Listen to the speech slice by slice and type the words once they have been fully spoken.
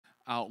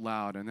out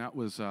loud, and that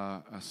was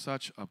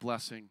such a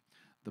blessing.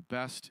 The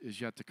best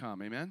is yet to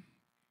come. Amen?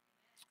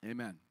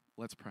 Amen.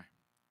 Let's pray.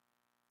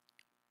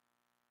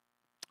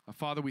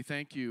 Father, we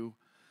thank you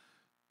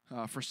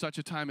for such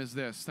a time as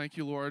this. Thank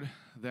you, Lord,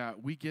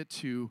 that we get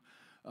to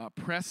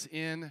press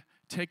in,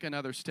 take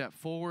another step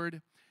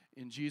forward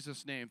in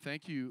Jesus' name.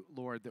 Thank you,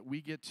 Lord, that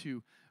we get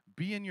to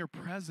be in your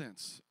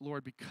presence,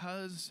 Lord,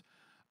 because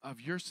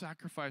of your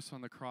sacrifice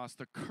on the cross.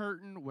 The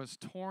curtain was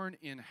torn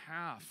in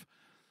half.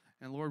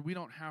 And Lord, we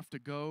don't have to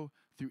go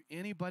through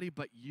anybody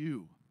but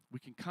you. We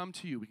can come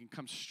to you. We can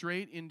come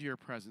straight into your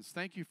presence.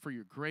 Thank you for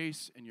your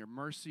grace and your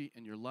mercy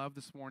and your love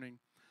this morning.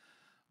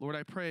 Lord,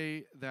 I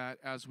pray that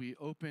as we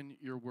open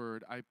your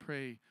word, I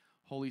pray,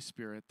 Holy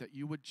Spirit, that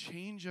you would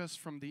change us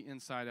from the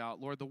inside out.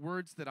 Lord, the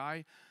words that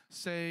I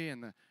say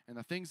and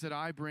the things that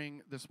I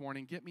bring this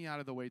morning, get me out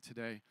of the way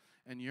today.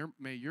 And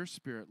may your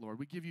Spirit, Lord,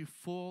 we give you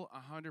full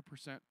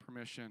 100%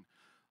 permission,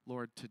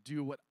 Lord, to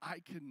do what I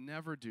could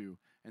never do,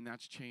 and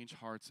that's change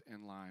hearts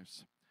and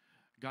lives.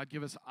 God,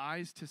 give us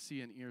eyes to see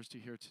and ears to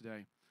hear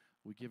today.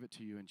 We give it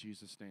to you in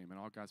Jesus' name. And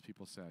all God's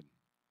people said,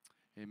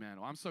 amen.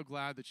 Well, I'm so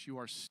glad that you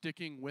are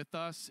sticking with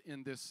us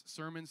in this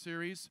sermon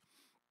series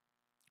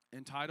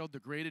entitled The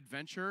Great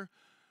Adventure,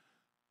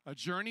 a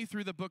journey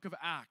through the book of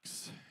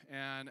Acts.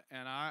 And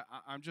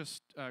I'm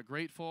just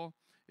grateful.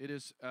 It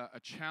is a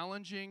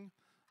challenging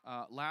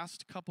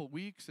last couple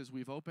weeks as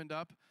we've opened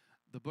up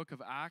the book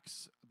of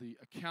Acts, the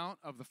account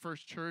of the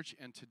first church,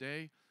 and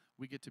today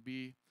we get to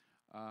be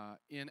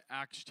in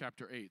Acts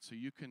chapter 8. So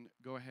you can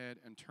go ahead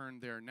and turn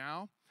there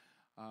now.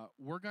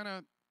 We're going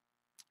to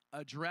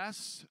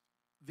address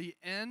the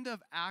end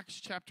of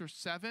Acts chapter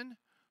 7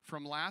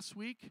 from last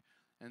week,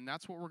 and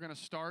that's what we're going to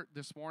start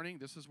this morning.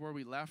 This is where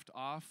we left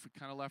off. We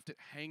kind of left it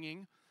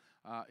hanging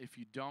if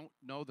you don't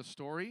know the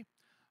story.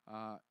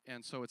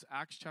 And so it's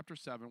Acts chapter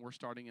 7. We're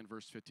starting in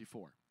verse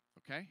 54.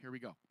 Okay, here we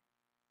go.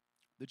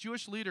 The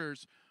Jewish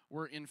leaders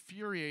were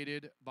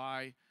infuriated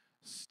by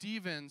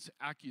Stephen's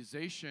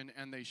accusation,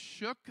 and they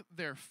shook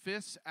their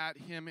fists at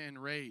him in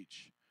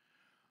rage.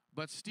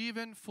 But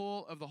Stephen,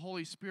 full of the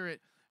Holy Spirit,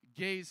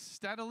 gazed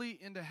steadily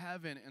into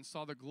heaven and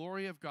saw the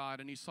glory of God,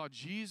 and he saw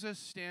Jesus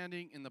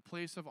standing in the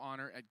place of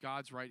honor at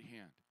God's right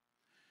hand.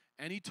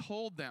 And he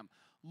told them,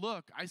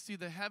 "Look, I see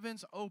the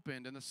heavens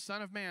opened and the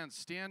Son of Man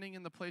standing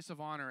in the place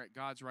of honor at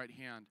God's right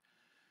hand."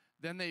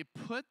 Then they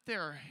put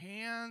their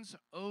hands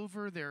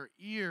over their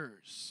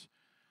ears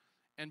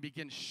and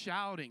began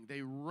shouting.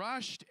 They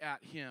rushed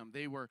at him.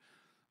 They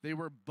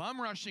were bum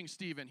rushing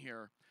Stephen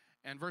here.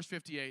 And verse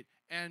 58,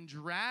 and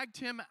dragged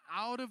him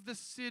out of the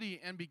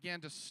city and began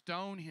to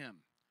stone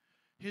him.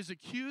 His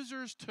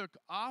accusers took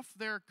off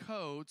their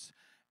coats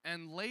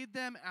and laid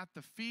them at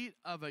the feet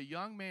of a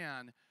young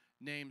man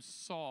named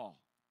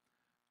Saul.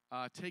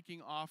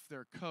 Taking off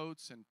their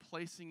coats and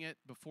placing it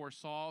before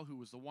Saul, who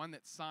was the one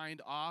that signed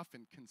off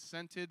and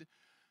consented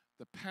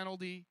the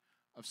penalty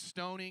of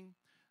stoning.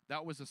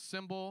 That was a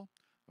symbol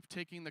of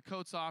taking the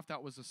coats off.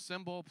 That was a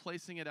symbol,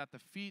 placing it at the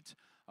feet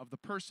of the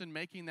person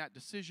making that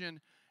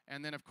decision.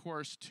 And then, of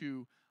course,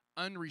 to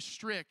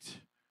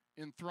unrestrict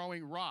in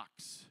throwing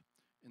rocks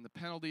in the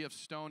penalty of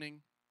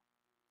stoning.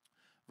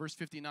 Verse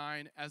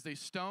 59, as they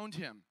stoned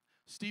him,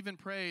 Stephen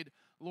prayed,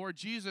 "Lord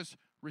Jesus,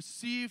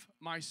 receive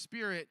my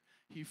spirit."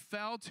 He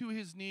fell to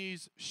his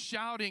knees,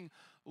 shouting,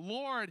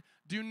 "Lord,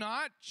 do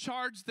not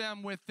charge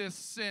them with this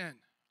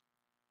sin."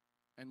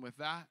 And with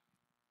that,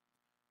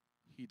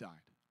 he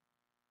died.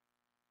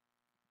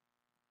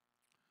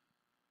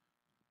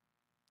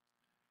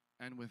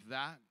 And with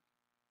that,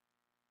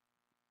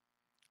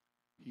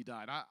 he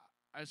died. I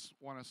just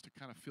want us to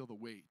kind of feel the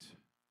weight,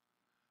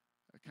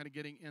 kind of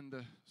getting in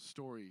the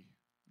story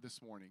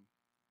this morning,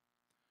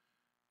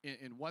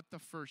 in what the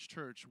first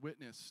church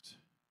witnessed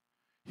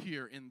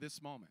here in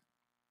this moment.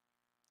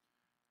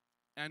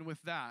 And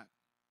with that,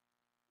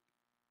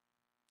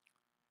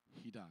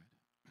 he died.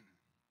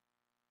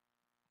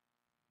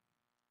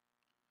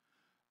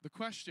 The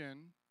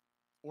question,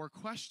 or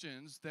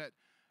questions that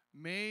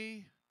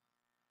may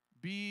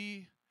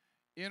be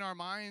in our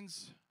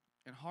minds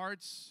and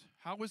hearts,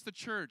 how is the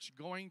church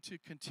going to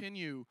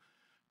continue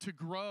to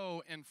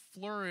grow and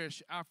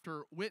flourish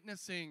after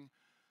witnessing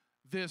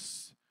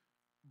this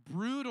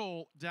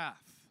brutal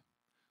death?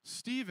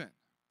 Stephen,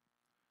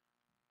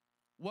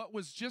 what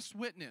was just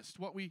witnessed,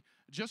 what we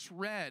just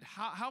read,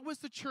 how was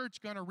the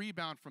church going to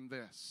rebound from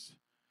this?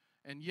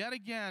 And yet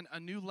again, a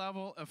new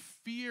level of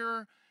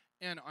fear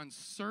and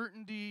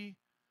uncertainty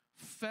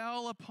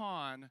fell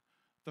upon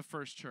the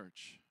first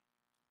church.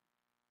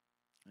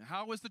 And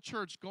how was the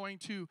church going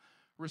to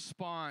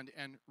respond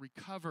and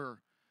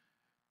recover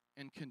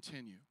and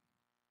continue?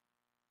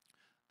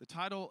 The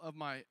title of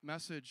my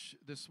message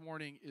this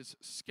morning is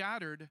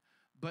Scattered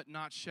but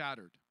Not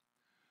Shattered.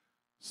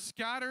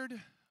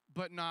 Scattered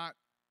but not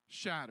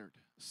shattered.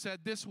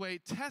 Said this way,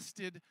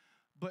 tested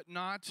but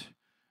not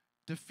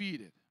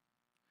defeated.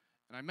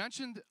 And I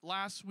mentioned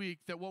last week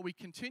that what we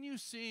continue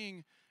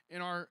seeing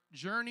in our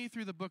journey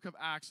through the book of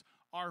Acts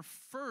are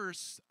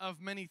firsts of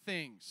many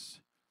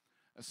things.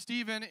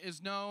 Stephen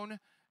is known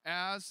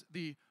as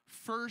the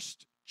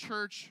first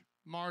church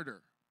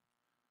martyr.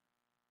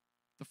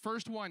 The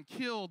first one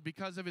killed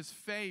because of his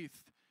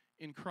faith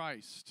in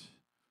Christ.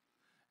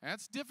 And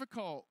that's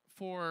difficult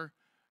for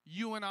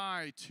you and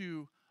I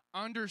to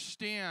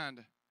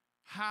understand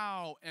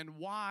how and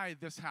why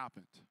this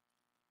happened.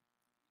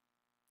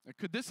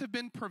 Could this have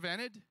been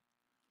prevented?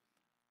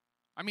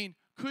 I mean,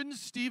 couldn't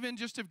Stephen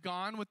just have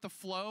gone with the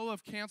flow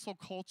of cancel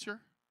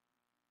culture?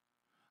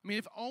 I mean,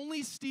 if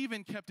only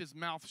Stephen kept his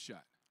mouth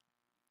shut.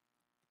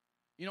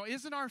 You know,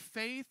 isn't our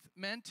faith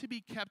meant to be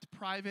kept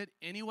private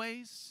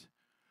anyways?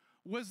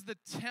 Was the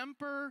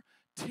temper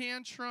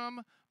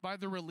tantrum by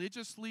the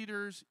religious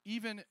leaders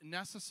even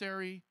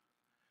necessary?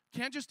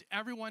 Can't just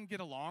everyone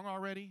get along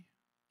already?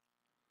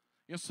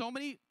 You know, so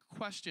many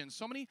questions,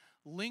 so many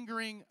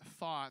lingering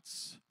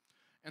thoughts,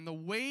 and the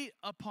weight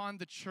upon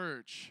the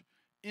church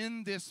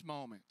in this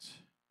moment.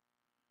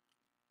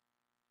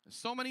 There's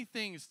so many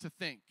things to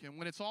think, and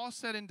when it's all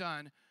said and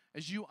done,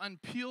 as you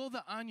unpeel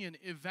the onion,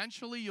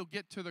 eventually you'll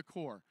get to the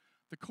core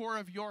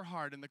of your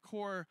heart and the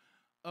core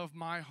of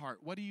my heart.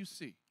 What do you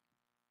see?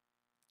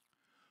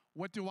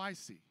 What do I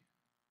see?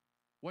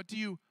 What do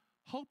you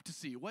hope to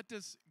see? What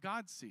does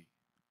God see?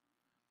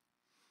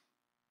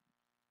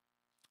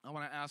 I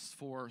want to ask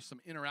for some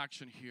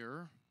interaction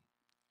here.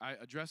 I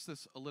addressed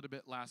this a little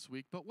bit last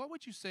week, but what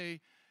would you say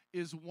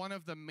is one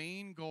of the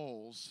main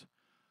goals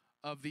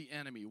of the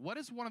enemy? What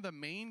is one of the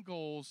main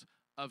goals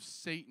of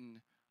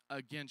Satan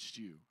against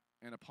you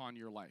and upon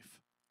your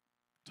life?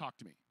 Talk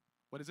to me.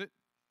 What is it?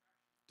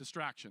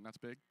 Distraction. That's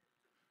big.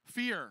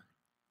 Fear.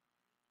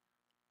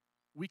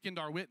 Weakened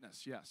our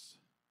witness. Yes.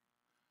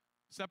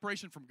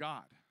 Separation from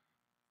God.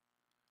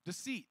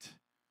 Deceit.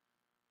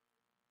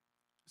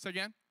 Say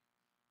again.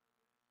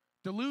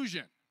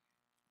 Delusion.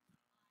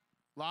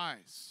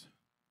 Lies.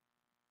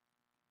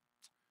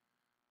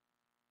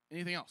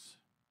 Anything else?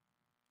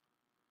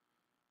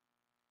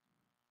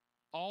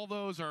 All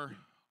those are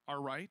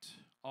right.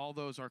 All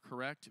those are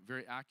correct,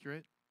 very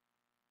accurate.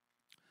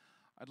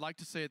 I'd like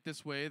to say it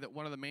this way, that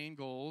one of the main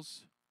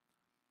goals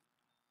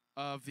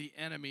of the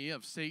enemy,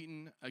 of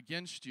Satan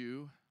against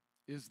you,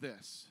 is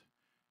this.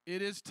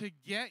 It is to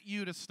get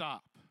you to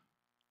stop.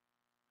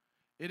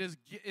 It is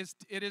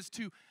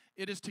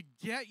to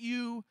get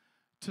you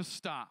to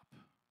stop.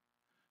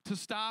 To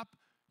stop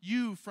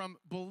you from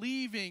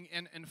believing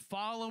and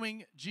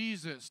following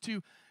Jesus.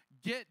 To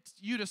get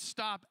you to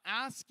stop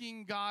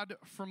asking God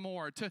for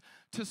more, to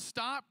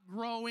stop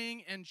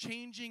growing and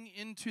changing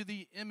into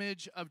the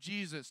image of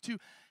Jesus, to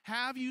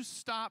have you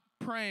stop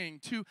praying,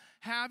 to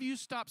have you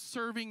stop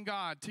serving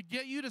God, to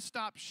get you to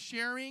stop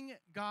sharing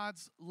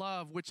God's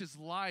love, which is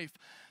life,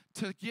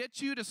 to get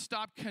you to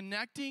stop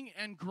connecting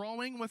and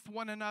growing with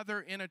one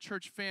another in a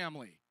church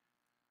family.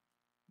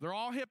 They're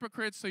all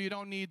hypocrites, so you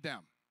don't need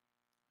them.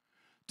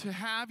 To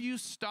have you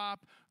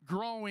stop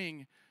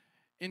growing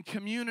in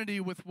community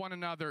with one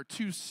another,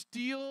 to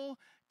steal,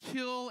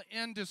 kill,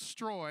 and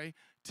destroy,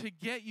 to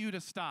get you to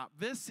stop.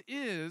 This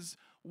is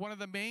one of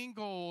the main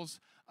goals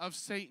of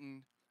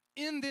Satan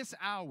in this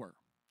hour,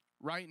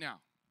 right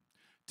now,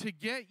 to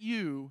get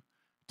you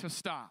to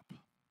stop.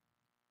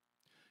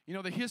 You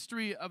know, the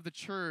history of the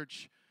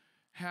church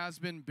has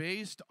been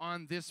based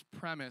on this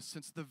premise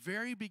since the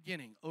very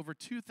beginning, over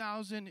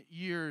 2,000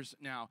 years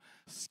now.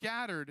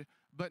 Scattered,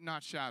 but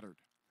not shattered.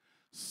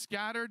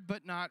 Scattered,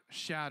 but not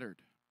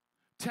shattered.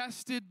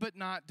 Tested, but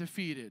not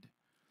defeated.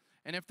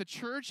 And if the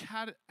church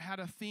had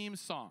a theme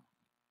song,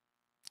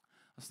 I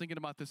was thinking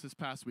about this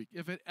past week.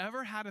 If it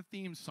ever had a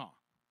theme song,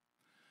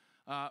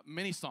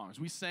 many songs.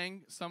 We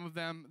sang some of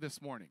them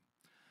this morning.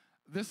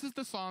 This is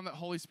the song that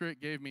Holy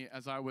Spirit gave me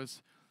as I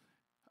was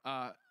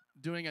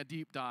doing a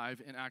deep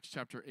dive in Acts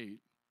chapter 8.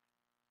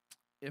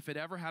 If it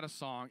ever had a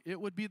song, it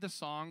would be the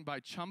song by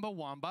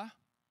Chumbawamba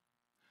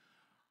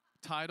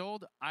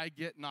titled, I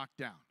Get Knocked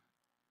Down.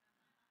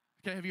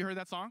 Okay, have you heard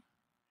that song?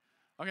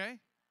 Okay,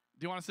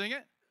 do you want to sing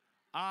it?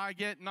 I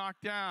get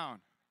knocked down.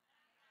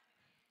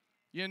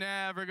 You're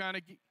never going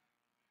to...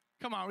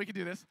 Come on, we can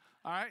do this.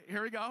 All right,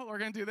 here we go. We're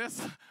going to do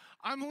this.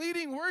 I'm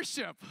leading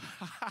worship.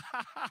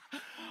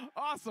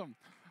 Awesome.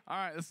 All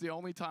right, this is the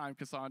only time,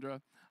 Cassandra.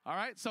 All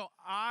right, so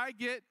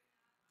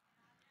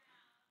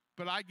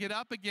but I get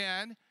up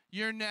again.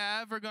 You're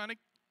never going to...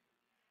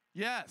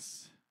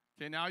 Yes.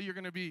 Okay, now you're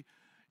going to be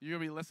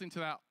listening to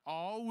that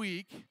all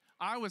week.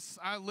 I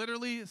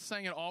literally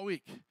sang it all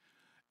week.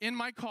 In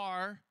my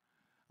car,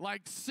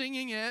 like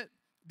singing it,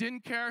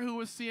 didn't care who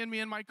was seeing me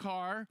in my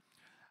car.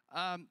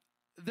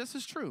 This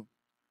is true.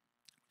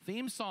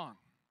 Theme song.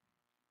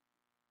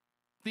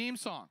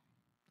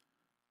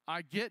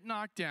 I get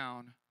knocked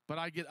down, but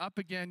I get up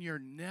again. You're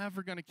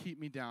never going to keep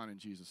me down in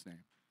Jesus'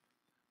 name.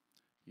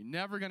 You're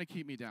never going to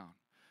keep me down.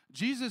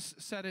 Jesus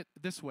said it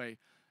this way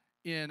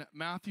in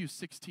Matthew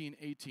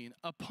 16:18.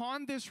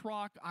 Upon this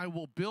rock I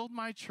will build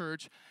my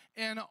church,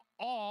 and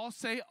all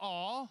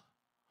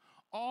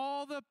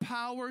the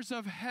powers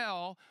of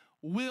hell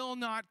will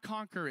not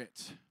conquer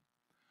it.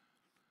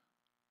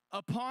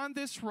 Upon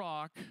this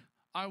rock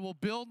I will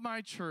build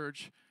my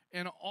church,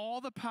 and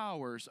all the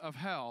powers of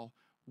hell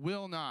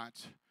will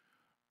not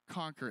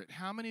conquer it.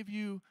 How many of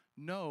you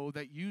know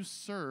that you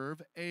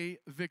serve a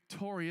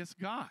victorious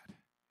God?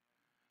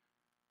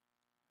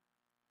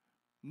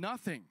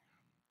 Nothing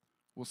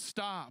will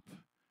stop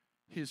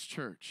his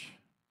church.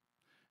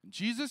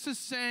 Jesus is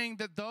saying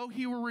that though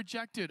he were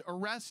rejected,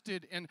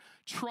 arrested, and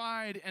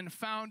tried, and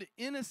found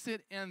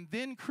innocent, and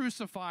then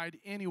crucified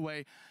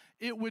anyway,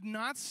 it would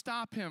not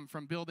stop him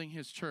from building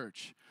his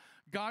church.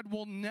 God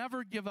will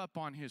never give up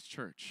on his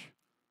church.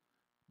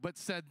 But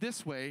said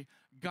this way,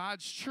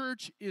 God's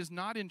church is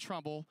not in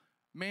trouble,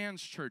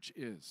 man's church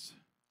is.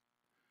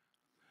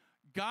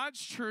 God's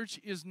church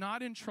is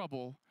not in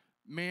trouble,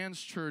 man's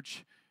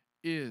church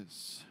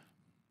is.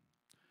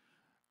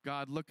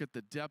 God, look at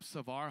the depths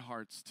of our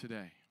hearts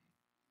today.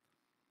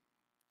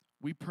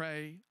 We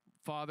pray,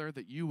 Father,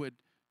 that you would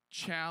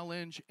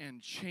challenge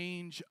and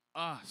change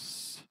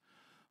us.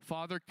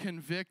 Father,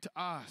 convict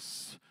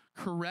us,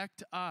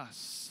 correct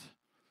us,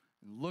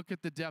 and look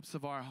at the depths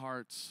of our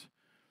hearts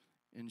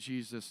in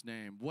Jesus'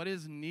 name. What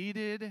is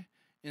needed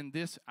in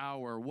this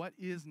hour? What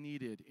is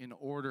needed in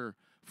order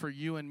for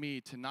you and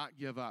me to not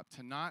give up,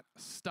 to not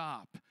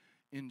stop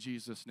in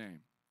Jesus'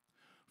 name?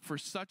 For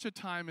such a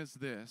time as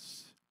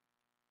this,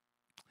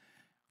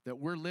 that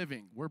we're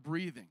living, we're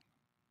breathing,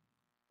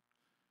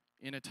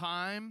 in a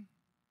time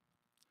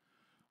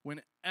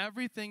when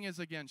everything is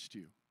against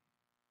you.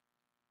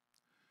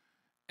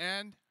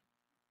 And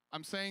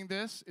I'm saying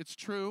this, it's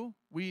true.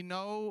 We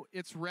know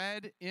it's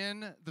read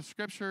in the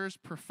scriptures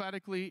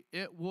prophetically,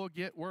 it will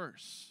get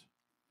worse.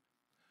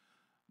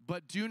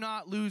 But do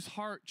not lose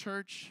heart,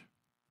 church.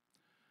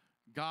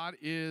 God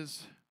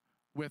is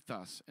with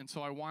us. And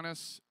so I want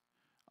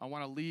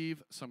to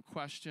leave some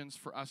questions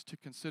for us to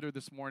consider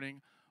this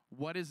morning.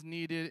 What is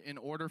needed in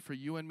order for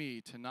you and me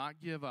to not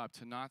give up,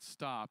 to not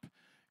stop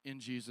in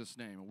Jesus'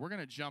 name? And we're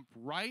going to jump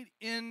right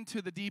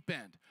into the deep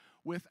end.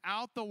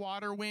 Without the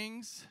water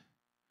wings,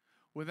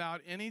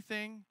 without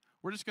anything,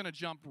 we're just going to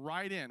jump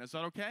right in. Is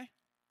that okay?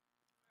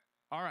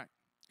 All right,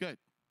 good.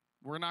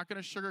 We're not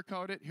going to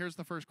sugarcoat it. Here's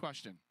the first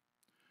question.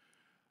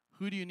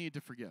 Who do you need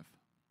to forgive?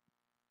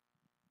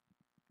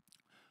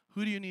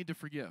 Who do you need to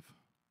forgive?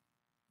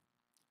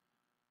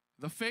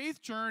 The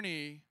faith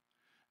journey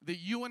that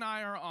you and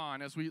I are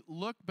on, as we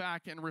look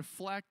back and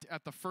reflect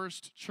at the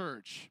first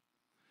church,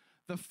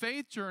 the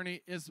faith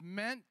journey is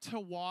meant to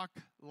walk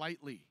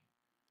lightly.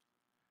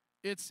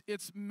 It's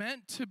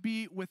meant to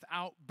be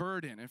without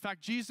burden. In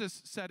fact,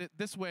 Jesus said it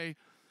this way,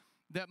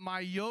 that my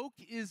yoke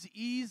is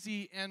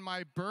easy and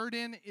my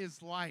burden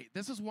is light.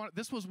 This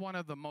was one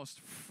of the most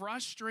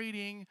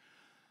frustrating,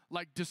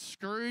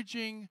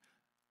 discouraging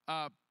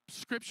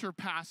scripture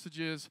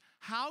passages.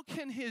 How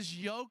can his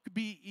yoke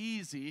be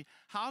easy?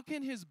 How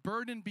can his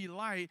burden be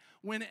light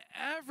when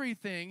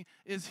everything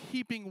is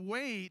heaping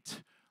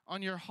weight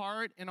on your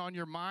heart and on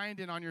your mind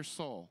and on your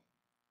soul?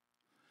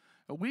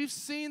 We've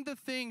seen the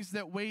things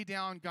that weigh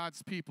down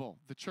God's people,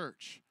 the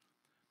church.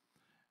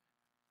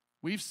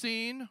 We've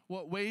seen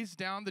what weighs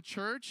down the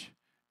church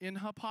in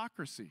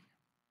hypocrisy.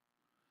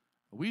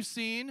 We've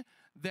seen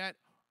that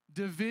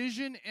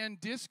division and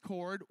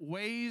discord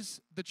weighs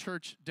the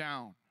church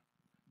down.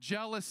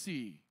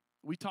 Jealousy,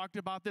 we talked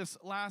about this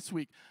last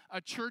week.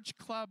 A church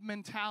club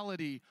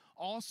mentality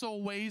also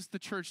weighs the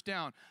church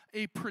down.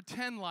 A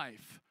pretend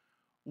life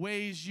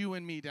weighs you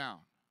and me down.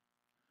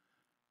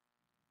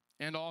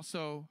 And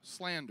also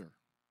slander.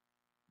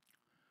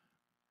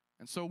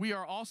 And so we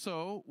are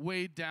also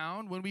weighed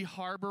down when we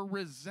harbor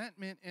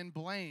resentment and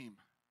blame.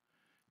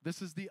 This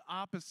is the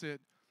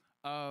opposite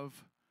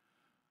of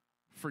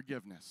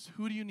forgiveness.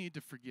 Who do you need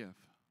to forgive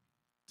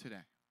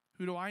today?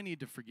 Who do I need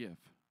to forgive?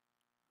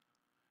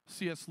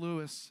 C.S.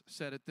 Lewis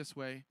said it this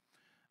way,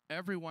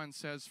 everyone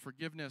says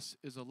forgiveness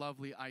is a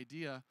lovely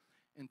idea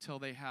until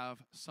they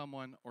have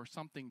someone or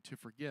something to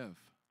forgive.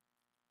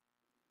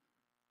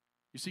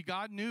 You see,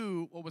 God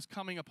knew what was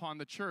coming upon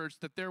the church,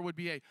 that there would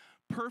be a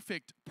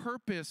perfect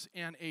purpose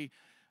and a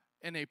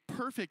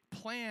perfect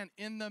plan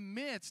in the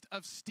midst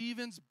of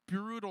Stephen's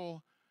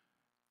brutal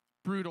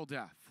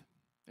death.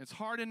 It's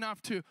hard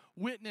enough to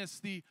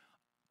witness the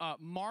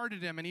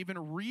martyrdom and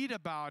even read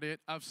about it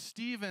of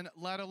Stephen,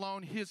 let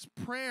alone his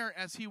prayer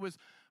as he was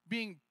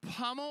being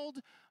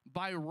pummeled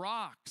by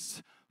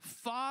rocks.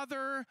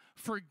 Father,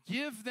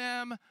 forgive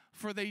them,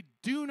 for they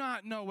do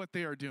not know what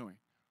they are doing.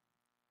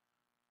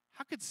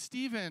 How could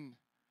Stephen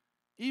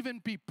even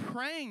be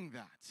praying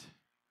that?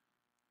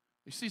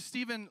 You see,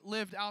 Stephen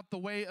lived out the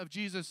way of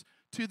Jesus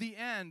to the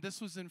end.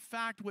 This was in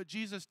fact what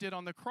Jesus did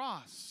on the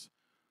cross.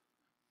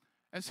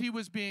 As he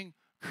was being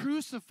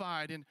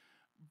crucified and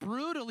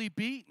brutally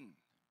beaten,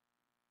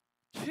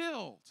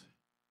 killed,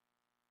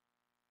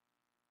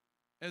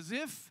 as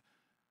if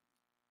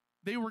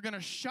they were going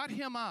to shut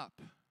him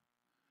up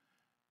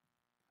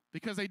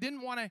because they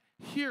didn't want to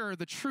hear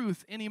the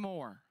truth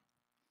anymore.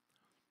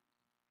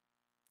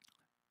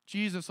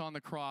 Jesus on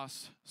the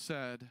cross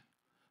said,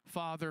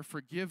 Father,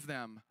 forgive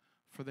them,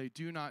 for they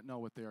do not know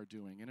what they are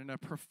doing. And in a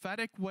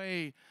prophetic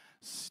way,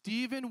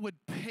 Stephen would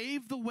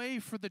pave the way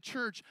for the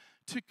church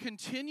to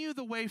continue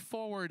the way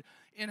forward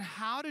in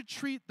how to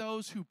treat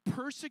those who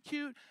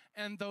persecute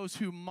and those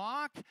who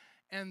mock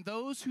and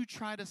those who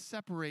try to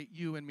separate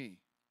you and me.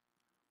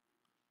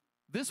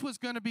 This was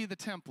going to be the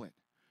template,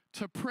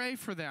 to pray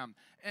for them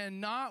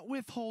and not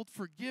withhold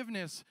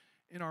forgiveness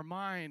in our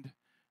mind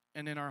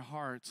and in our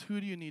hearts.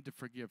 Who do you need to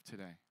forgive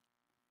today?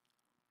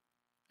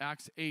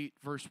 Acts 8,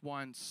 verse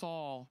 1,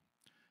 Saul,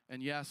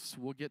 and yes,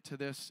 we'll get to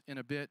this in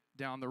a bit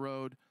down the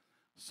road,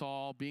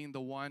 Saul being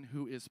the one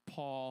who is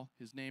Paul,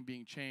 his name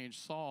being changed,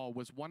 Saul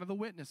was one of the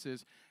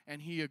witnesses,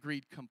 and he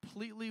agreed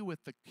completely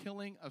with the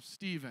killing of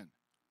Stephen.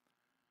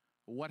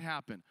 What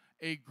happened?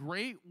 A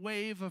great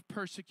wave of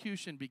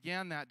persecution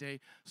began that day,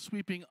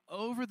 sweeping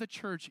over the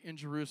church in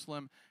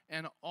Jerusalem,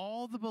 and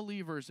all the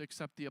believers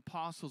except the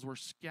apostles were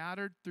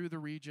scattered through the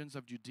regions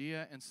of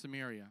Judea and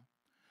Samaria.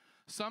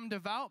 Some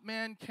devout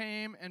men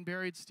came and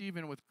buried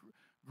Stephen with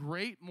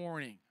great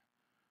mourning,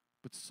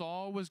 but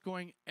Saul was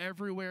going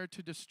everywhere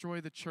to destroy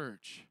the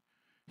church.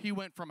 He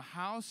went from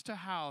house to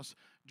house,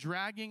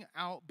 dragging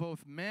out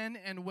both men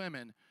and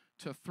women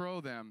to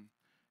throw them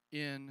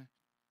into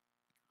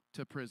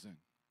prison.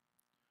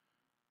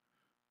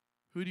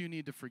 Who do you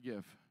need to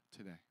forgive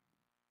today?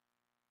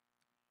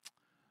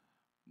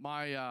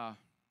 I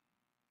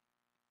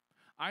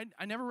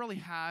never really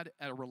had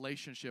a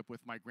relationship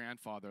with my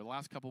grandfather. The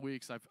last couple of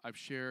weeks I've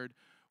shared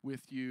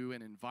with you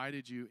and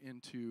invited you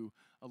into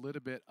a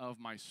little bit of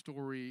my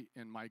story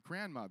and my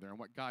grandmother and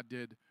what God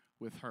did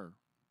with her.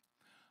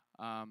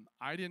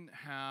 I didn't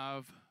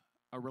have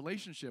a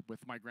relationship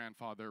with my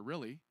grandfather,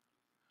 really.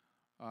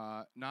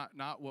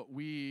 Not what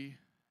we,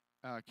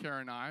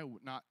 Kara and I,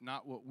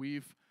 not what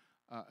we've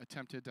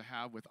attempted to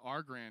have with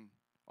our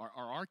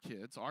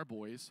kids, our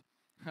boys.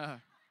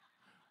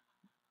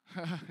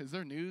 Is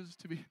there news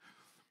to be?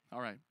 All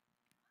right.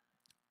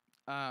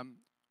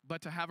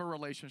 But to have a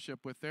relationship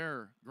with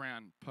their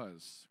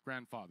grandfathers.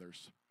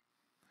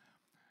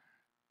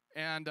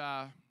 And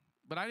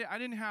but I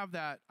didn't have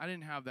that. I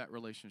didn't have that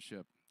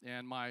relationship.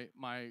 And my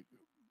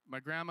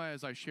grandma,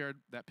 as I shared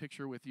that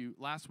picture with you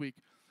last week,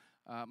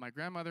 my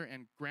grandmother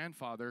and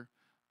grandfather,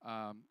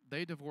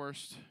 they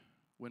divorced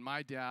when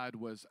my dad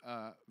was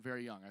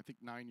very young. I think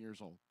 9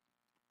 years old.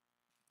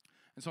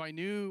 And so I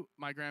knew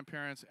my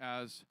grandparents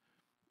as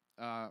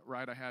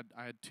right. I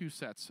had two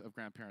sets of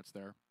grandparents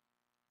there.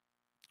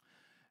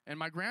 And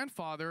my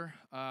grandfather,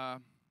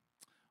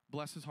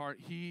 bless his heart,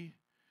 he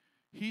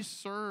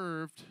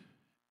served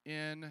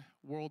in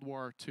World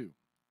War II.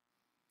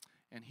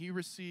 And he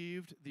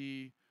received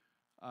the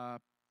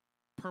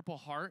Purple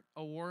Heart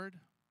Award.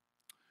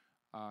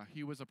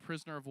 He was a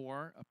prisoner of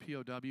war, a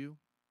POW.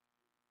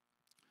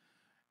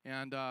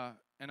 And I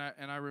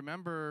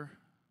remember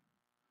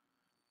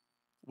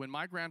when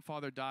my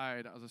grandfather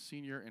died, I was a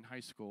senior in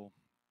high school.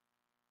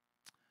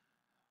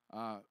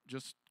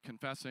 Just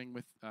confessing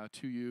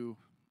to you,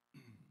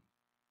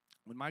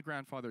 when my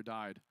grandfather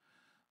died,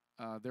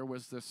 there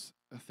was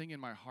a thing in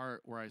my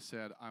heart where I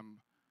said, I'm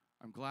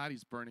glad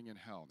he's burning in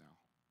hell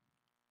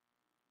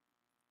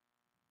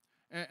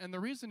now. And the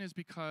reason is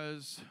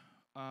because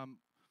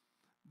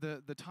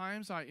the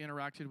times I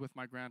interacted with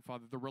my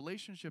grandfather, the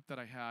relationship that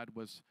I had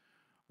was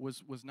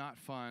not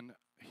fun.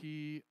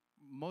 He,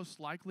 most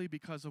likely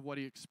because of what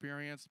he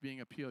experienced being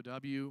a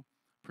POW,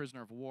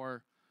 prisoner of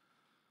war,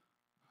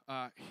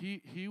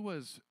 he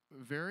was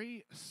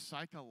very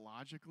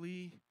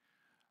psychologically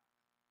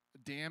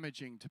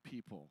damaging to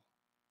people.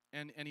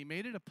 And he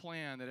made it a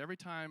plan that every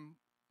time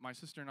my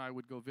sister and I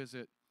would go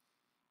visit,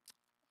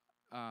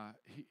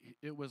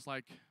 it was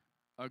like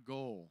a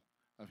goal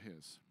of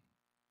his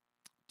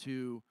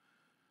to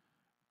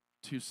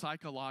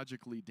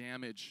psychologically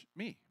damage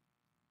me.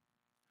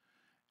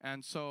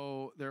 And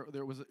so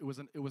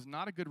it was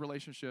not a good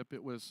relationship.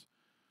 It was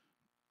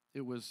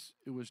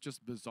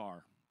just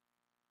bizarre.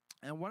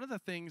 And one of the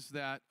things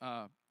that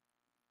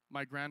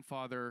my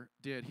grandfather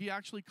did, he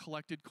actually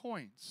collected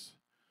coins.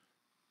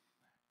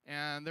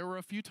 And there were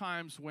a few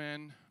times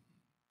when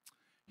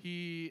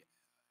he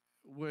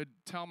would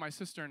tell my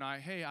sister and I,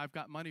 hey, I've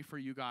got money for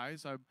you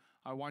guys.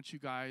 I want you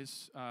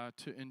guys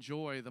to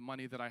enjoy the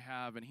money that I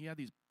have. And he had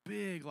these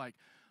big, like,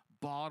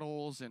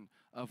 bottles and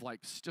of,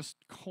 like, just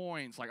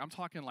coins. Like, I'm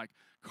talking, like,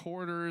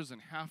 quarters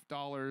and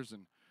 $50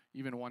 and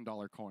even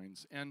 $1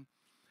 coins. And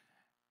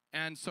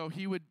so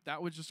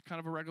that was just kind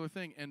of a regular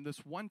thing. And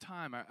this one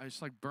time, I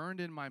just, like, burned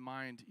in my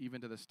mind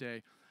even to this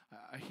day.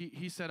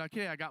 He said,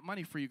 okay, I got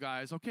money for you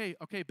guys. Okay,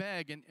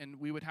 beg. And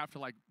we would have to,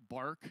 like,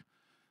 bark.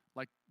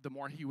 Like, the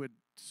more he would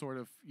sort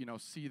of,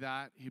 see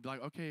that, he'd be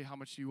like, okay, how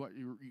much do you want?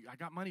 I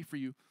got money for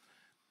you.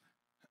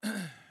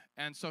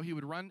 And so he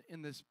would run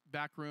in this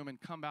back room and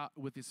come out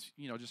with this,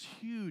 just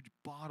huge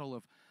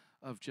bottle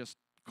of just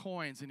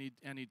coins,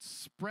 and he'd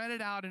spread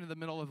it out into the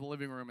middle of the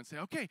living room and say,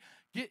 okay,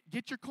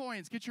 get your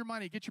coins, get your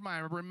money. I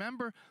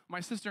remember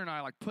my sister and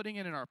I, like, putting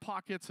it in our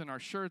pockets and our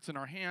shirts and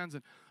our hands,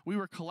 and we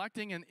were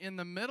collecting, and in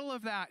the middle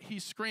of that, he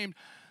screamed,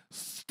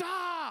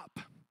 stop!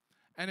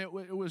 And it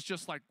was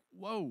just like,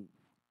 whoa,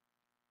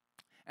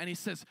 And he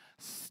says,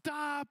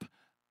 "Stop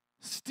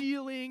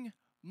stealing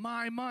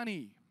my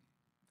money."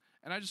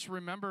 And I just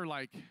remember,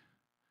 like,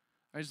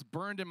 I just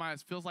burned in my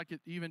eyes. Feels like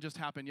it even just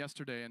happened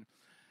yesterday.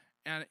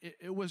 And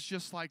it was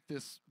just like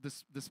this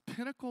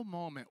pinnacle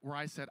moment where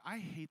I said, I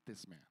hate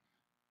this man.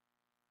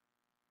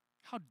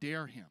 How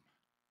dare him?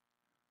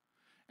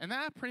 And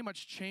that pretty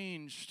much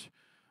changed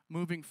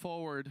moving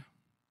forward,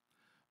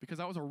 because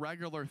that was a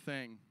regular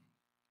thing.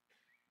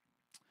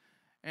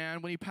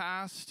 And when he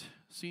passed,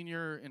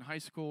 senior in high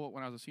school,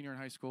 when I was a senior in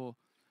high school,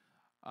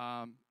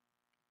 I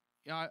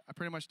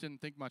pretty much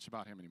didn't think much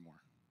about him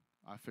anymore.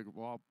 I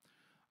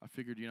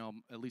figured,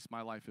 at least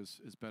my life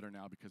is better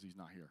now because he's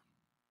not here.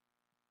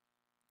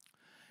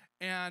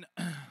 And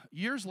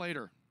years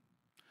later,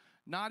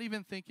 not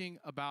even thinking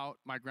about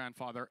my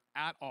grandfather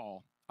at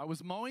all, I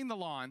was mowing the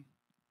lawn,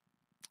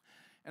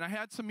 and I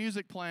had some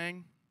music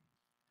playing.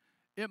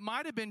 It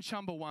might have been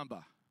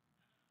Chumbawamba.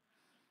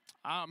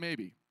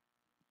 Maybe.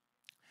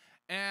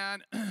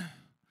 And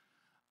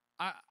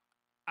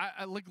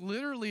I like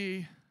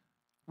literally,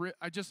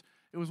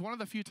 it was one of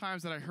the few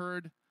times that I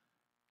heard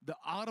the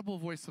audible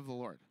voice of the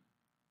Lord.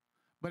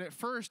 But at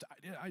first,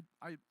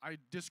 I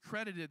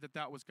discredited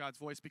that was God's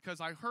voice, because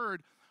I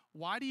heard,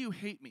 "Why do you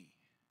hate me?"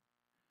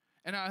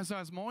 And as I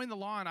was mowing the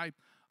lawn, I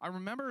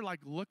remember like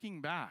looking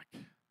back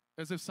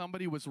as if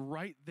somebody was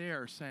right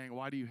there saying,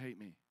 "Why do you hate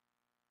me?"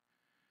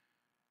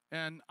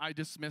 And I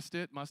dismissed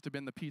it. Must have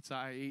been the pizza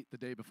I ate the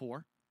day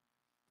before.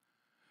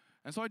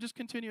 And so I just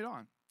continued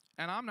on.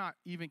 And I'm not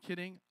even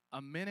kidding.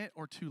 A minute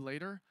or two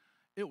later,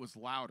 it was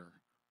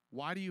louder.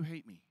 "Why do you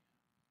hate me?"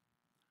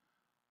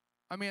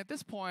 I mean, at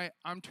this point,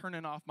 I'm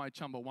turning off my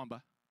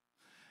Chumbawamba.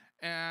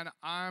 And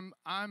I'm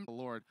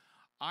Lord.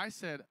 I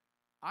said,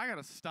 I got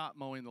to stop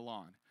mowing the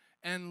lawn.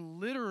 And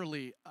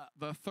literally,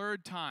 the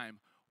third time,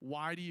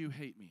 "Why do you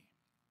hate me?"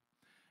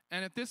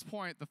 And at this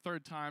point, the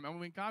third time, and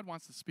when God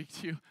wants to speak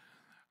to you,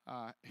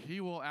 he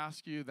will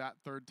ask you that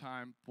third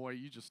time, boy,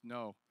 you just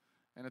know.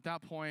 And at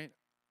that point,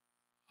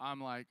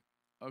 I'm like,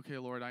 okay,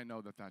 Lord, I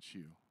know that that's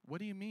you. What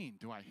do you mean,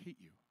 do I hate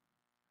you?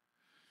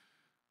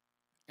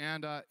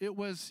 And it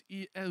was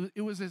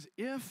as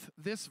if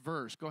this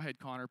verse, go ahead,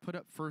 Connor, put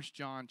up 1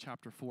 John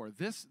chapter 4.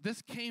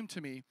 This came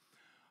to me,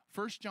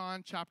 1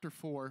 John chapter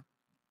 4.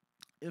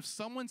 If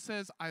someone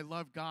says, "I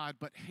love God,"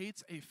 but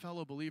hates a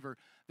fellow believer,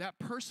 that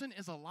person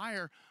is a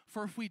liar.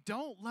 For if we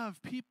don't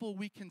love people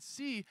we can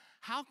see,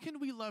 how can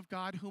we love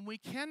God whom we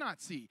cannot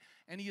see?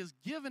 And he has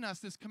given us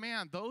this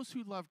command: those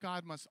who love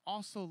God must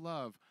also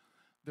love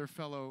their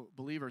fellow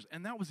believers.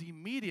 And that was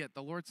immediate.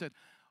 The Lord said,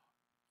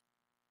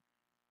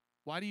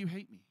 "Why do you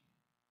hate me?"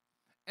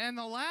 And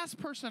the last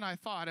person I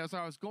thought, as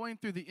I was going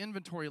through the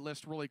inventory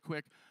list really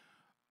quick,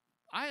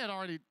 I had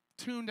already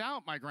tuned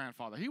out my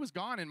grandfather. He was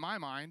gone in my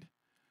mind.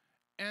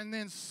 And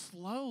then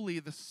slowly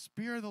the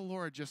Spirit of the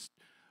Lord just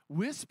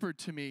whispered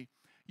to me,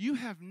 "You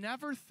have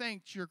never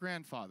thanked your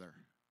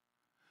grandfather."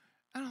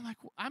 And I'm like,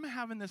 I'm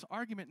having this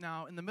argument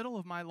now in the middle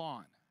of my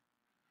lawn.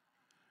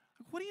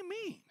 Like, what do you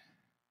mean?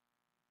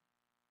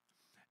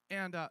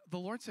 And the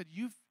Lord said,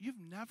 you've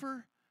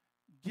never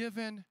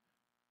given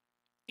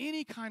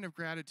any kind of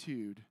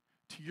gratitude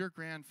to your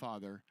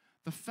grandfather.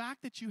 The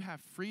fact that you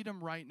have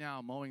freedom right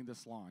now mowing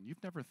this lawn,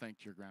 you've never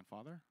thanked your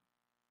grandfather.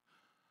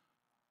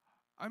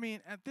 I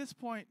mean, at this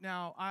point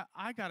now,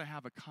 I got to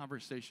have a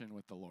conversation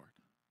with the Lord.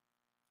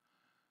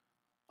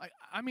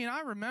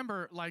 I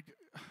remember like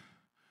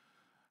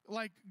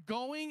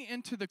going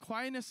into the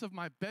quietness of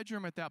my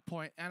bedroom at that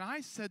point, and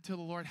I said to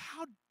the Lord,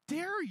 "How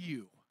dare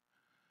you?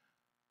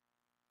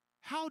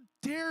 How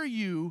dare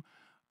you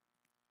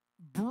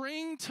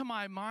bring to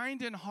my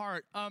mind and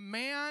heart a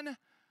man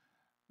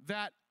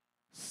that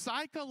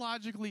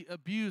psychologically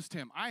abused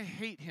him? I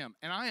hate him,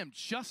 and I am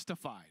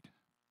justified.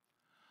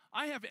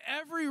 I have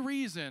every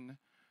reason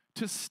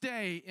to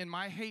stay in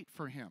my hate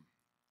for him."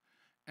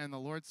 And the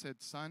Lord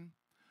said, "Son,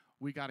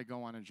 we got to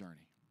go on a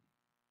journey."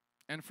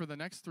 And for the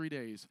next 3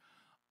 days,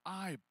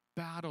 I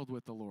battled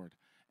with the Lord.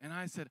 And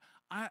I said,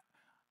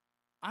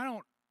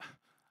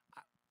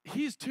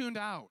 he's tuned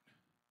out.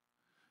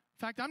 In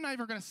fact, I'm not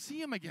even going to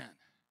see him again.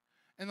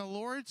 And the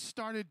Lord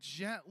started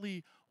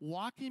gently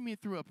walking me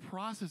through a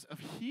process of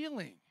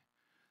healing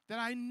that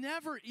I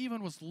never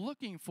even was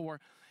looking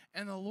for.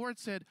 And the Lord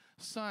said,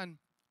 "Son,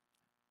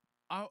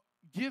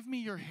 give me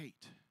your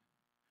hate.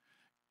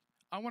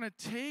 I want to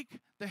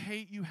take the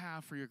hate you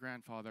have for your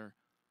grandfather,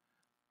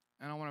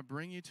 and I want to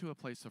bring you to a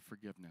place of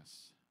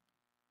forgiveness."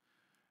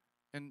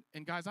 And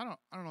guys, I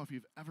don't know if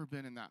you've ever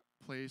been in that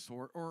place,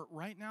 or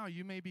right now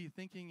you may be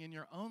thinking in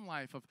your own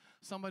life of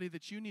somebody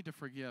that you need to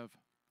forgive.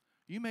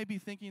 You may be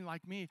thinking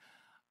like me,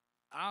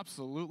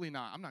 "Absolutely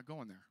not. I'm not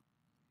going there."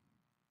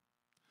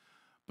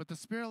 But the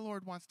Spirit of the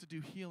Lord wants to do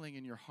healing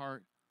in your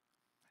heart.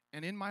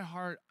 And in my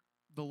heart,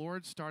 the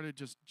Lord started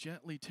just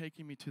gently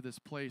taking me to this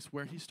place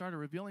where he started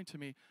revealing to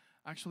me,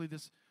 actually,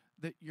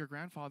 that your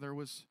grandfather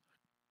was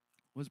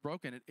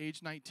broken. At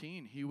age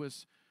 19, he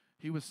was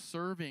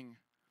serving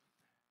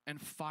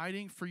and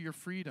fighting for your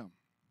freedom.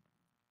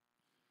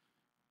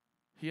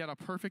 He had a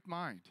perfect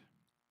mind.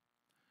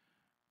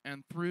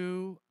 And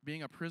through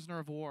being a prisoner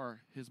of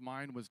war, his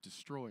mind was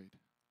destroyed.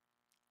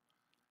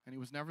 And he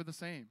was never the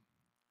same.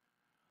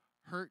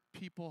 Hurt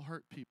people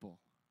hurt people.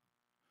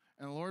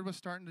 And the Lord was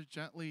starting to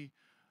gently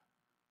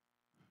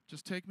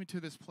just take me to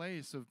this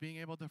place of being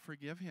able to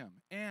forgive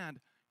him. And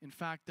in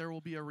fact, there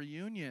will be a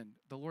reunion.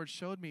 The Lord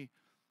showed me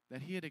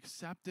that he had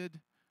accepted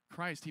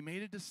Christ. He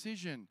made a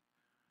decision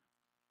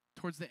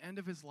towards the end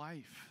of his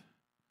life,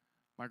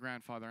 my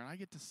grandfather. And I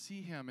get to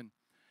see him.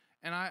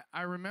 And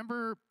I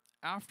remember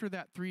after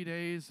that 3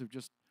 days of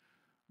just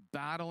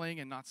battling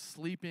and not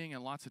sleeping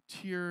and lots of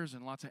tears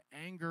and lots of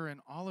anger and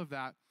all of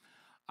that,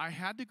 I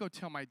had to go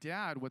tell my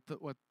dad what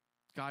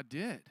God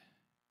did.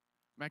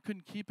 I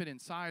couldn't keep it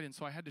inside, and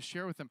so I had to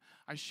share with him.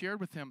 I shared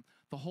with him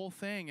the whole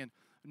thing, and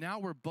now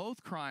we're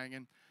both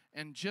crying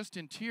and just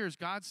in tears.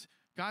 God's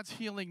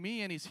healing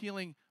me, and he's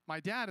healing my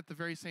dad at the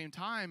very same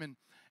time.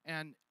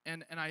 And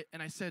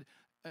I said,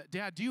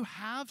 Dad, do you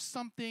have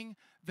something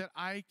that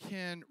I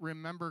can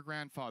remember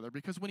grandfather?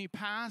 Because when he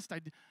passed, I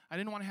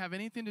didn't want to have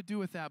anything to do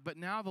with that. But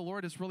now the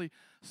Lord has really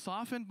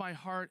softened my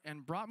heart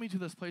and brought me to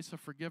this place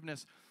of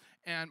forgiveness.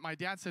 And my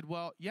dad said,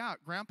 well, yeah,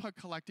 Grandpa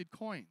collected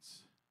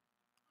coins.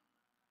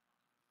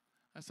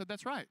 I said,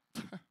 that's right.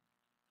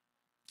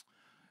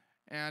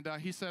 And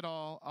he said,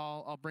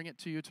 I'll bring it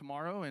to you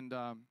tomorrow, and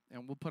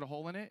we'll put a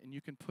hole in it, and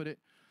you can put it,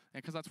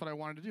 because that's what I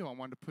wanted to do. I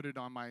wanted to put it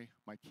on my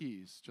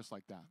keys, just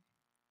like that.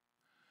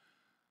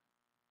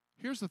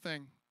 Here's the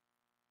thing.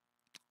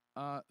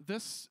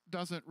 This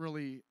doesn't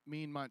really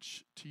mean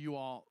much to you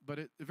all, but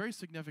it's very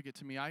significant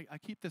to me. I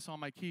keep this on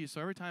my keys,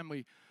 so every time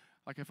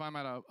like if I'm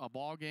at a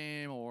ball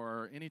game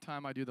or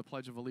anytime I do the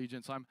Pledge of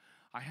Allegiance,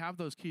 I have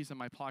those keys in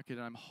my pocket,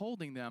 and I'm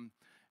holding them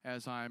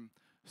as I'm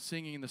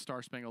singing the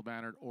Star Spangled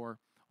Banner or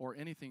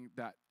anything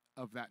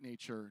of that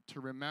nature to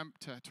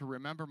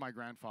remember my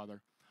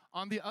grandfather.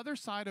 On the other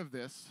side of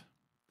this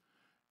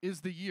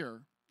is the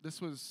year.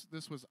 This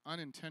was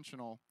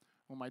unintentional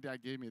when my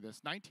dad gave me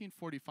this.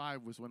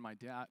 1945 was when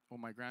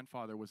my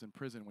grandfather was in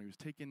prison, when he was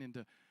taken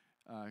into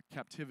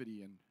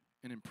captivity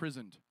and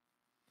imprisoned.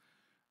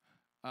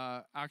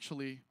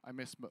 Actually, I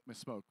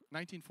misspoke.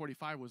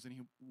 1945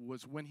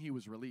 was when he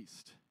was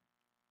released.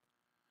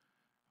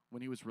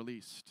 When he was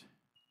released.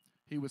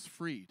 He was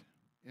freed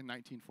in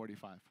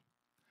 1945.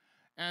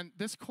 And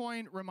this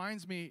coin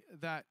reminds me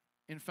that,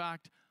 in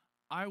fact,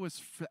 I was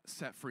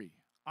set free.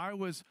 I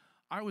was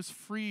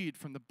freed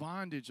from the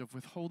bondage of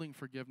withholding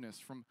forgiveness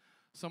from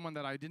someone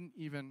that I didn't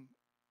even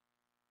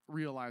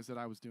realize that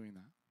I was doing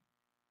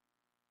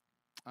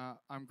that.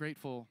 I'm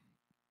grateful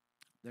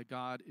that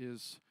God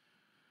is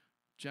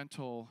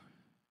gentle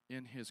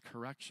in his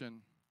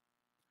correction.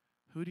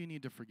 Who do you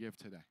need to forgive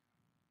today?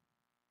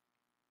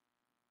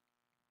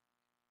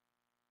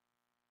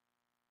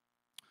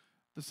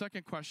 The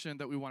second question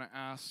that we want to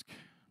ask,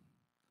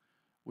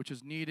 which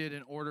is needed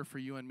in order for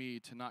you and me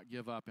to not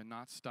give up and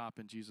not stop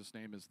in Jesus'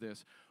 name, is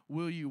this: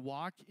 will you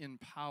walk in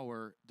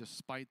power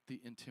despite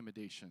the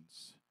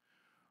intimidations?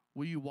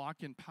 Will you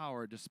walk in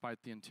power despite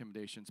the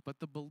intimidations? But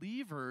the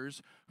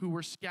believers who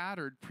were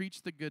scattered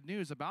preached the good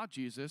news about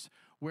Jesus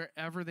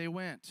wherever they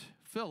went.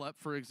 Philip,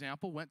 for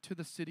example, went to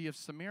the city of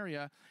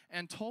Samaria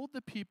and told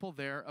the people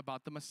there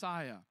about the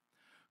Messiah.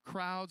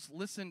 Crowds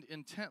listened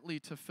intently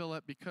to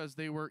Philip because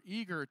they were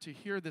eager to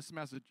hear this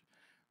message,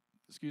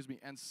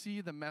 and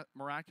see the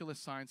miraculous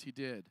signs he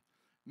did.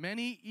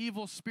 Many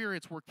evil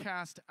spirits were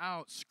cast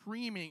out,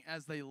 screaming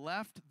as they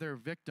left their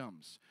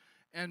victims.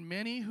 And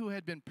many who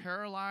had been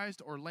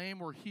paralyzed or lame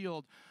were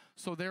healed.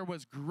 So there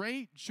was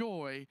great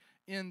joy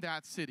in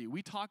that city.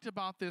 We talked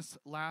about this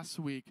last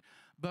week,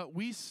 but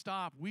we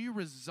stop. We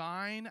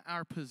resign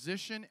our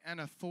position and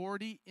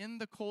authority in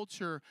the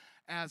culture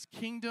as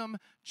kingdom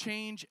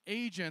change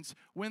agents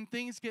when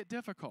things get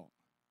difficult.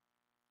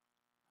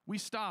 We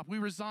stop. We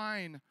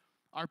resign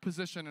our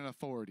position and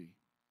authority.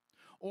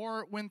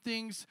 Or when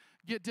things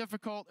get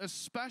difficult,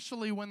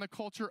 especially when the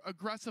culture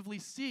aggressively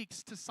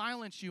seeks to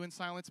silence you and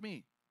silence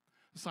me,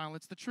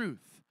 silence the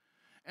truth.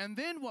 And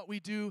then what we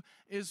do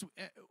is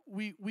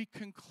we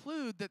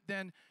conclude that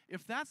then,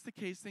 if that's the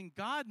case, then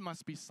God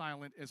must be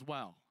silent as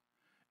well.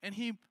 And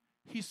he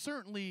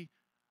certainly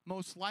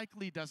most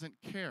likely doesn't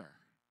care.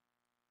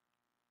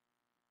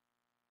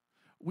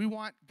 We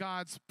want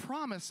God's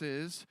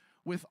promises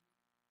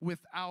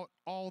without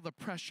all the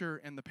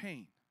pressure and the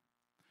pain.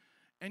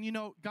 And you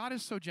know, God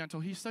is so gentle.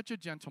 He's such a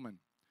gentleman.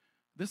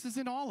 This is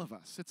in all of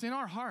us. It's in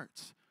our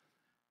hearts.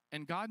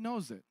 And God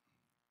knows it.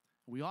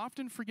 We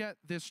often forget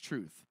this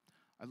truth.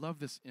 I love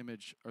this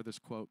image or this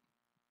quote.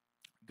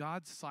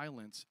 God's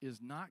silence is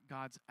not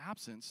God's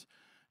absence.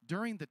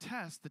 During the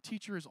test, the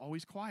teacher is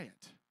always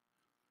quiet.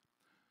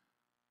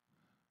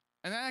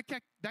 And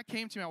that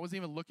came to me. I wasn't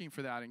even looking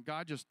for that. And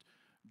God just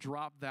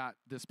dropped that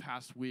this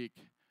past week.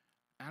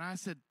 And I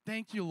said,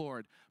 thank you,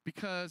 Lord,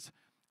 because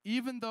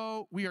even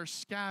though we are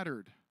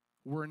scattered,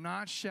 we're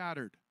not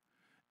shattered.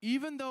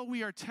 Even though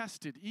we are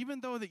tested,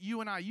 even though that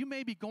you and you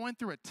may be going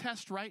through a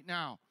test right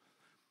now,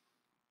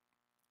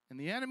 and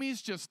the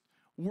enemy's just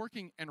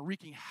working and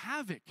wreaking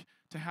havoc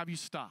to have you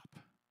stop.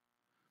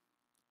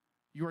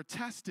 You are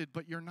tested,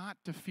 but you're not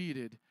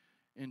defeated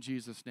in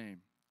Jesus'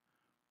 name.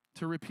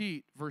 To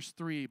repeat, verse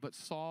 3, but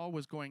Saul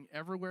was going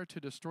everywhere to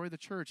destroy the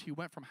church. He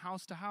went from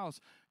house to house,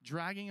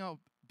 dragging out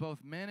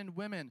both men and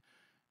women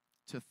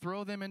to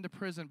throw them into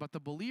prison. But the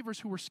believers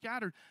who were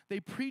scattered,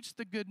 they preached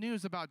the good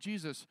news about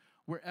Jesus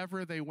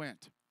wherever they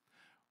went.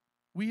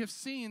 We have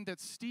seen that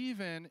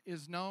Stephen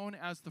is known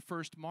as the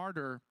first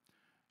martyr.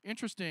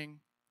 Interesting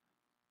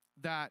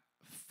that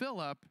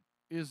Philip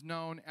is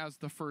known as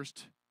the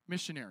first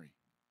missionary.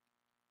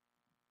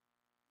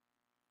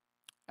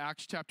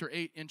 Acts chapter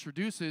 8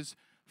 introduces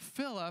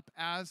Philip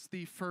as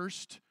the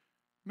first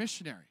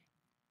missionary.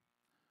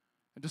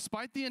 And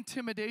despite the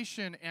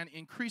intimidation and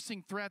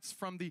increasing threats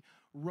from the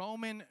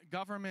Roman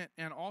government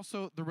and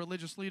also the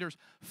religious leaders,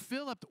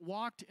 Philip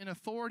walked in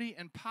authority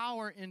and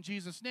power in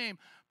Jesus' name,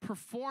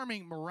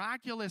 performing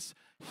miraculous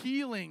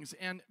healings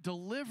and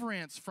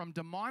deliverance from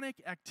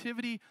demonic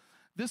activity.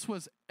 This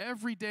was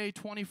every day,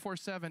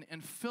 24/7.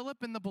 And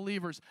Philip and the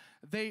believers,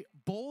 they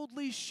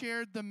boldly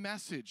shared the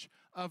message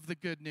of the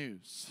good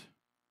news.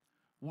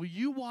 Will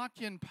you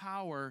walk in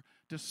power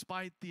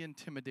despite the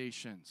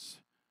intimidations?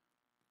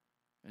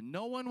 And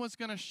no one was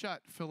going to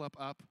shut Philip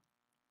up.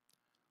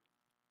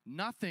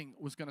 Nothing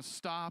was going to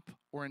stop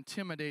or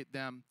intimidate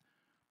them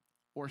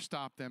or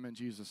stop them in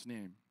Jesus'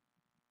 name.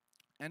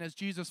 And as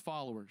Jesus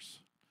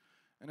followers,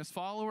 and as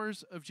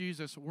followers of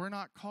Jesus, we're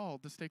not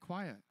called to stay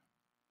quiet.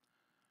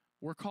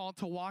 We're called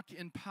to walk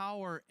in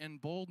power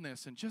and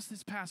boldness. And just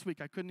this past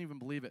week, I couldn't even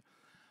believe it.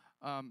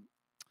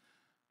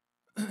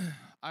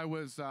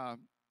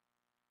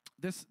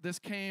 This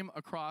came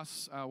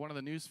across one of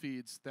the news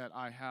feeds that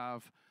I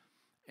have,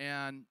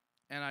 and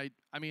I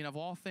mean, of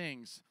all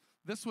things,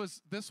 this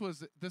was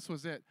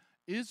it.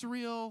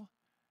 Israel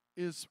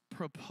is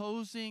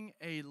proposing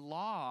a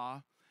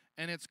law,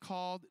 and it's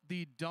called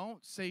the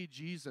Don't Say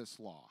Jesus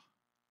law.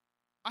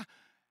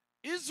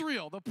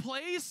 Israel, the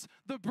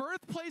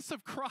birthplace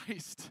of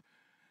Christ,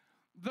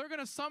 they're going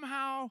to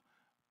somehow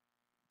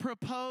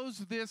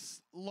propose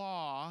this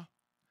law.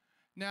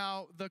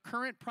 Now, the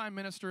current prime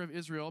minister of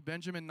Israel,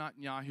 Benjamin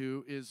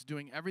Netanyahu, is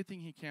doing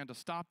everything he can to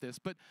stop this.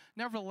 But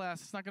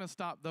nevertheless, it's not going to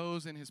stop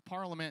those in his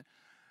parliament.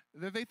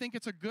 They think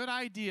it's a good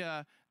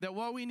idea that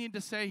what we need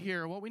to say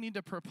here, what we need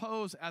to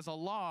propose as a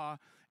law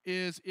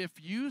is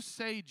if you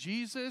say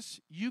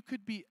Jesus, you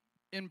could be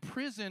in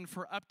prison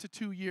for up to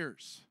 2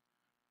 years.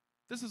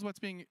 This is what's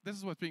being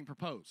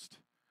proposed.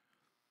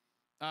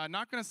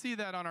 Not going to see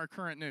that on our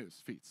current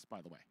news feeds,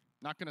 by the way.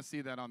 Not going to see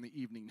that on the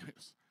evening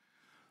news.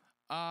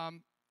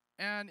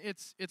 And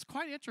it's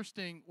quite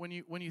interesting when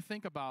you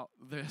think about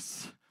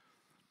this.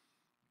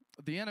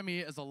 The enemy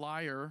is a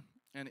liar,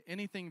 and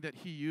anything that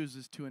he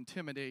uses to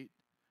intimidate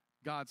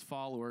God's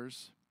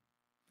followers,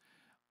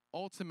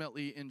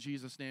 ultimately, in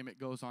Jesus' name, it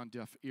goes on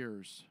deaf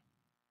ears.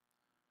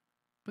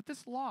 But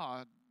this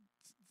law,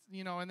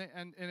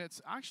 and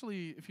it's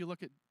actually, if you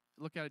look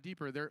at it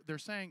deeper, they're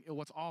saying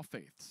it's all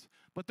faiths.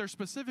 But they're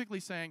specifically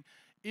saying,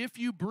 if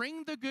you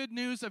bring the good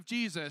news of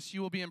Jesus,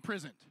 you will be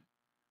imprisoned.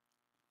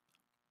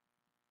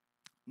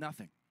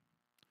 Nothing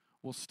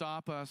will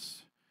stop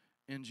us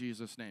in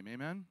Jesus' name.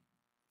 Amen?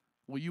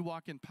 Will you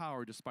walk in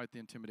power despite the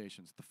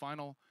intimidations? The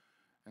final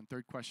and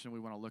third question we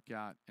want to look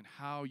at, and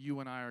how you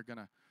and I are going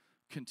to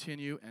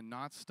continue and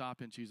not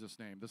stop in Jesus'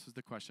 name. This is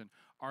the question.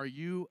 Are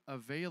you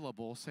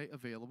available? Say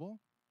available.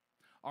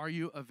 Are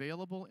you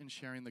available in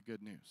sharing the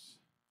good news?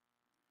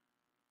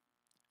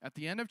 At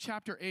the end of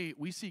chapter 8,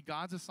 we see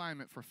God's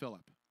assignment for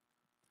Philip.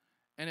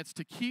 And it's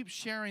to keep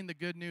sharing the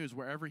good news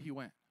wherever he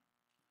went.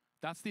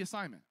 That's the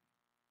assignment.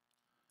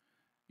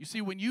 You see,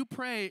 when you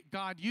pray,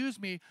 God, use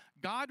me,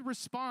 God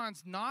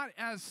responds not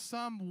as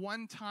some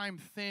one-time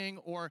thing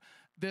or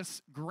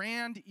this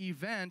grand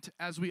event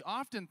as we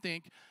often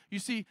think. You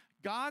see,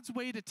 God's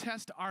way to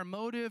test our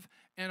motive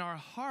and our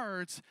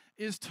hearts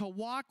is to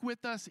walk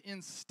with us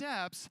in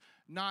steps,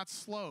 not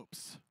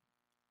slopes.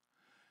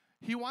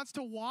 He wants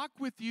to walk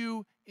with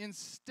you in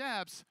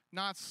steps,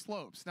 not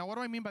slopes. Now, what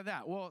do I mean by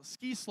that? Well,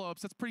 ski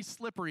slopes, that's pretty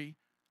slippery.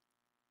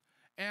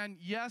 And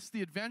yes,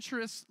 the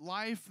adventurous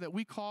life that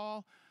we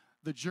call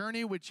the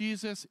journey with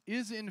Jesus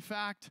is, in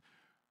fact,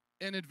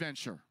 an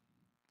adventure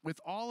with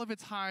all of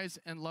its highs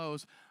and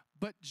lows.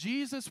 But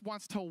Jesus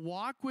wants to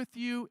walk with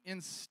you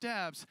in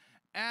steps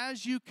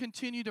as you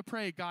continue to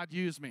pray, God,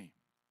 use me.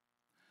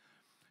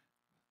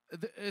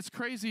 It's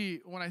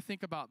crazy when I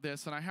think about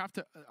this, and I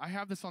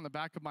have this on the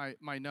back of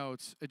my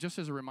notes, just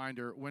as a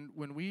reminder.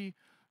 When we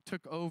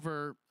took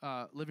over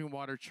Living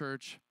Water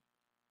Church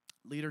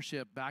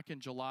leadership back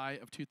in July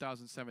of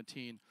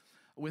 2017,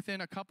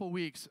 within a couple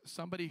weeks,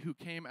 somebody who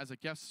came as a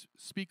guest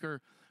speaker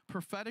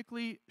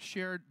prophetically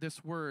shared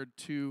this word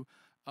to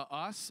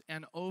us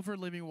and over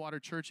Living Water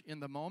Church in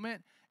the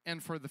moment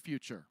and for the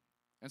future.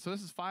 And so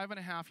this is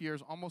 5.5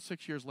 years, almost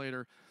 6 years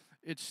later.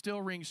 It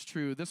still rings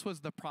true. This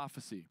was the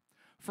prophecy.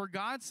 For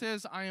God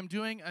says, I am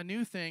doing a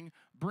new thing,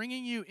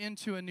 bringing you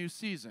into a new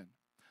season.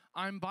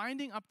 I'm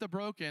binding up the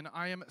broken.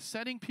 I am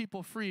setting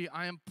people free.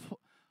 I am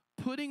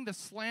putting the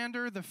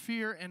slander, the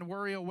fear, and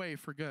worry away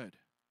for good.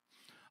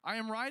 I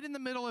am right in the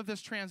middle of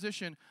this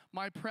transition.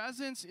 My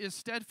presence is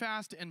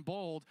steadfast and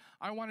bold.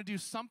 I want to do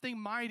something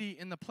mighty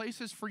in the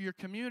places for your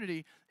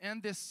community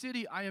and this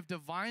city. I have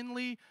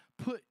divinely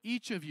put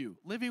each of you,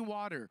 living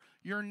water.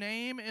 Your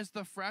name is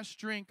the fresh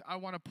drink I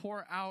want to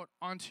pour out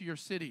onto your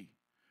city.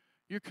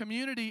 Your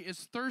community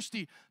is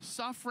thirsty,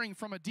 suffering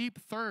from a deep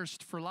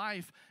thirst for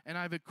life, and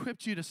I've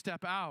equipped you to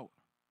step out.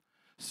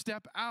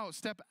 Step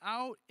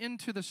out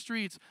into the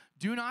streets.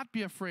 Do not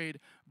be afraid.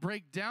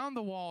 Break down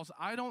the walls.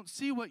 I don't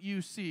see what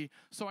you see,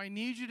 so I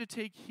need you to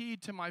take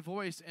heed to my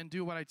voice and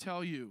do what I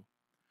tell you.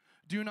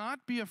 Do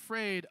not be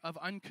afraid of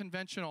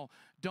unconventional.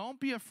 Don't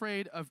be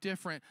afraid of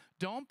different.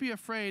 Don't be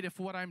afraid if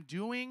what I'm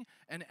doing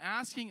and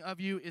asking of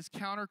you is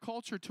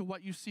counterculture to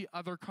what you see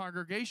other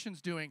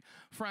congregations doing.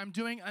 For I'm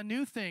doing a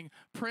new thing.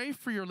 Pray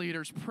for your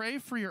leaders. Pray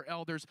for your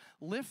elders.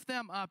 Lift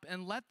them up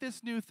and let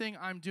this new thing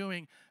I'm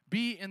doing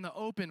be in the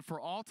open for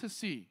all to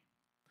see.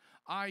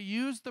 I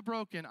use the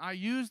broken, I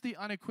use the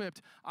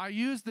unequipped, I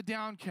use the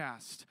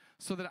downcast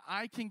so that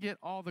I can get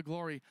all the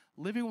glory.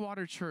 Living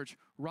Water Church,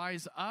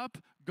 rise up,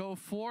 go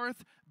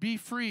forth, be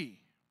free.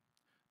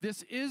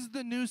 This is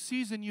the new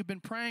season you've been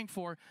praying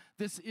for.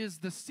 This is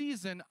the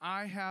season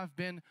I have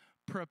been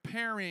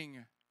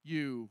preparing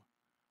you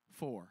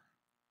for.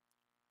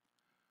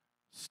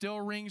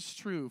 Still rings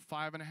true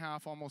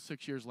 5.5, almost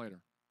 6 years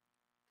later.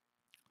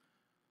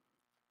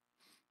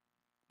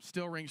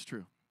 Still rings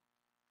true.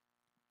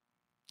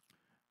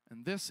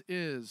 And this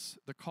is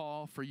the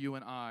call for you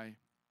and I.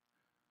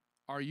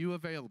 Are you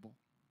available?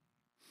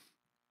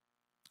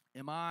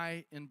 Am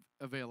I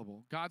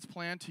available? God's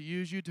plan to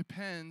use you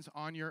depends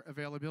on your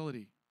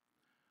availability.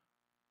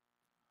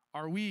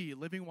 Are we,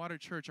 Living Water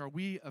Church, are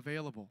we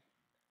available?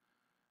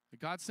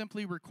 God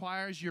simply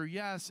requires your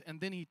yes, and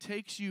then he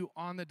takes you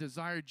on the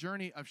desired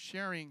journey of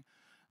sharing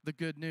the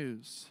good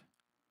news.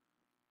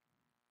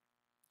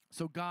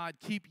 So God,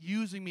 keep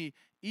using me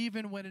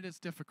even when it is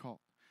difficult.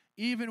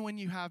 Even when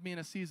you have me in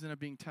a season of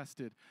being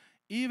tested,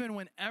 even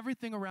when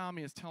everything around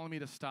me is telling me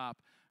to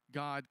stop,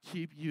 God,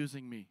 keep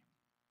using me.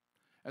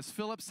 As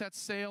Philip sets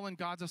sail in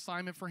God's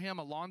assignment for him,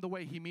 along the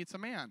way, he meets a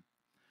man,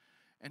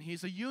 and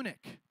he's a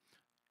eunuch,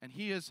 and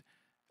he is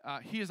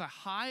a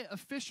high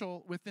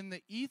official within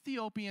the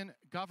Ethiopian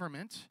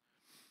government,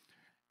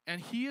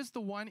 and he is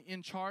the one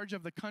in charge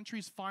of the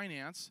country's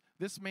finance.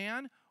 This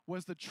man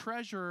was the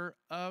treasurer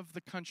of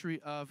the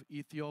country of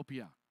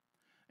Ethiopia.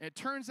 It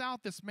turns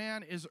out this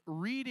man is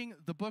reading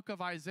the book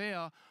of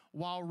Isaiah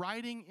while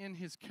riding in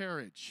his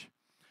carriage.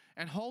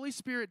 And Holy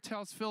Spirit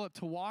tells Philip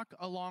to walk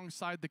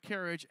alongside the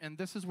carriage, and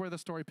this is where the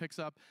story picks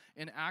up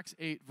in Acts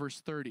 8, verse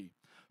 30.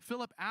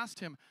 Philip asked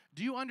him,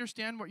 "Do you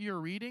understand what you're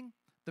reading?"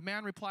 The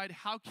man replied,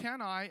 "How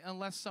can I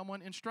unless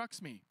someone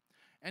instructs me?"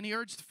 And he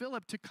urged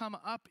Philip to come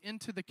up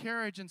into the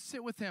carriage and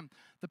sit with him.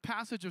 The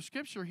passage of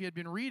scripture he had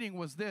been reading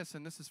was this,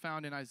 and this is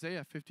found in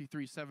Isaiah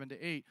 53,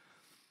 7-8.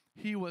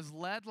 He was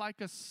led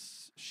like a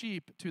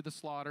sheep to the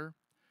slaughter,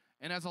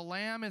 and as a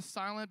lamb is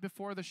silent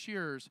before the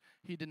shearers,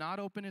 he did not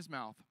open his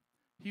mouth.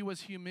 He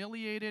was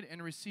humiliated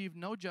and received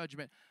no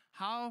judgment.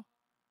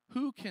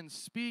 Who can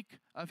speak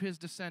of his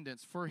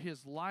descendants? For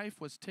his life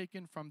was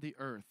taken from the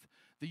earth.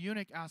 The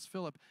eunuch asked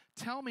Philip,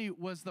 "Tell me,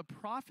 was the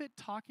prophet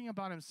talking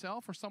about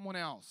himself or someone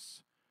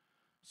else?"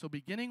 So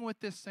beginning with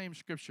this same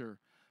scripture,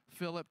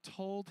 Philip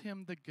told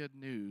him the good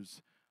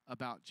news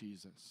about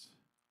Jesus.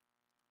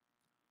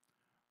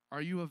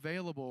 Are you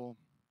available?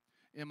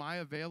 Am I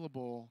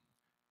available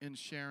in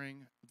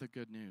sharing the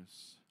good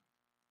news?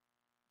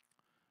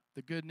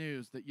 The good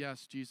news that,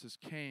 yes, Jesus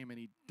came and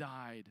he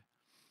died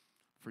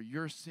for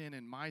your sin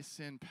and my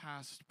sin,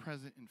 past,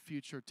 present, and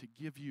future, to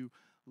give you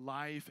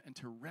life and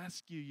to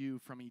rescue you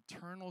from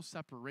eternal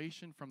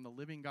separation from the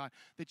living God,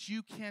 that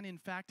you can, in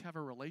fact, have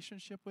a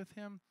relationship with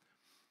him,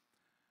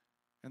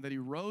 and that he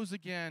rose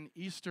again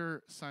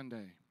Easter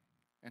Sunday,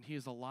 and he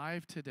is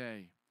alive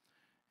today.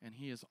 And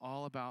he is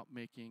all about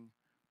making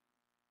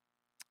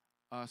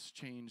us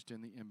changed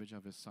in the image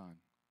of his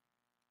Son.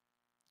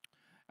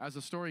 As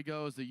the story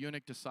goes, the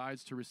eunuch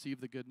decides to receive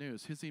the good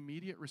news. His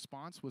immediate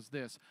response was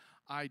this: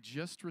 I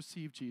just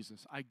received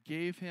Jesus. I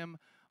gave him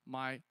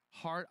my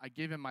heart. I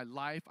gave him my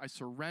life. I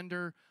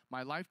surrender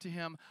my life to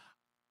him.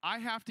 I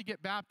have to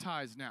get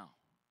baptized now.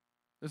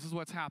 This is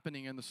what's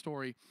happening in the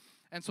story.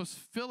 And so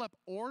Philip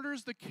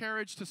orders the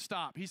carriage to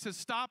stop. He says,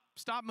 stop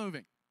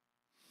moving.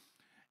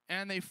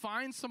 And they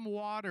find some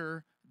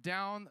water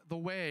down the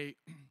way,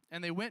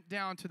 and they went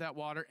down to that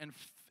water,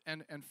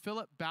 and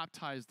Philip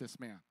baptized this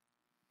man.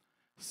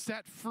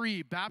 Set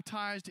free,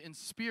 baptized in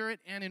spirit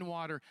and in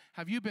water.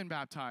 Have you been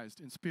baptized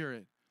in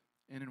spirit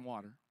and in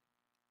water?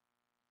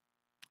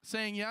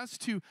 Saying yes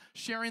to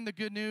sharing the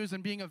good news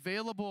and being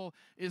available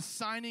is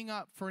signing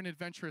up for an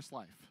adventurous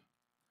life.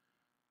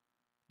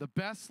 The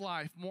best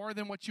life, more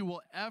than what you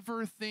will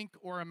ever think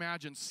or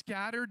imagine.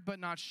 Scattered but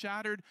not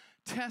shattered,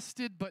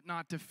 tested but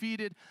not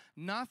defeated.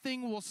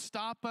 Nothing will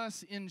stop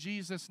us in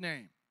Jesus'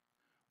 name.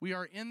 We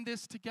are in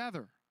this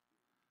together.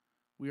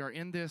 We are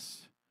in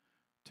this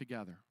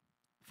together.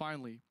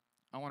 Finally,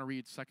 I want to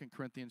read 2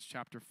 Corinthians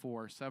chapter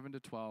 4,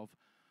 7-12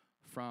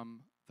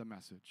 from the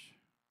message.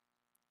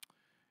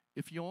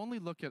 If you only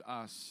look at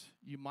us,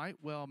 you might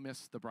well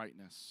miss the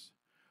brightness.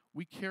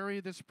 We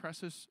carry this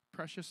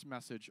precious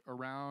message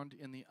around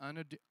in the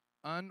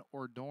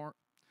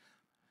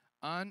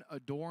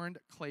unadorned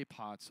clay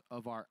pots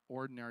of our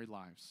ordinary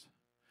lives.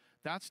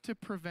 That's to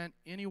prevent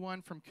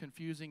anyone from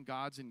confusing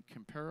God's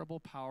incomparable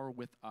power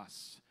with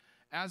us.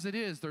 As it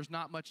is, there's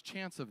not much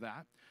chance of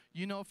that.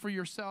 You know for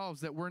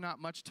yourselves that we're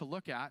not much to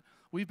look at.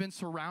 We've been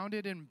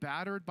surrounded and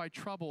battered by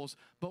troubles,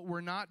 but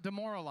we're not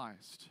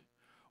demoralized.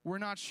 We're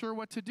not sure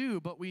what to do,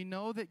 but we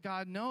know that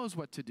God knows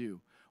what to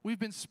do. We've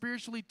been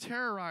spiritually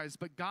terrorized,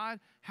 but God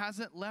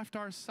hasn't left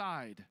our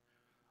side.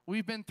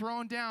 We've been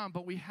thrown down,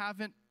 but we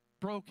haven't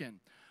broken.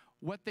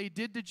 What they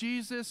did to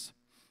Jesus,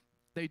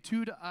 they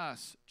do to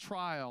us: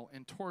 trial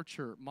and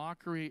torture,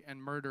 mockery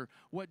and murder.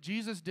 What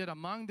Jesus did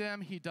among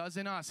them, he does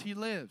in us. He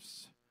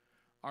lives.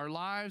 Our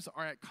lives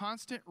are at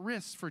constant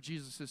risk for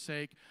Jesus'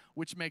 sake,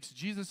 which makes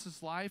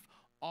Jesus' life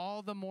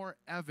all the more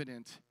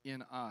evident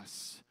in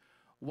us.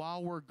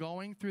 While we're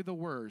going through the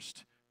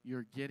worst,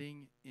 you're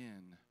getting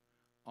in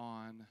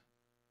on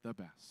the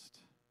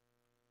best.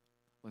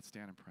 Let's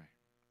stand and pray.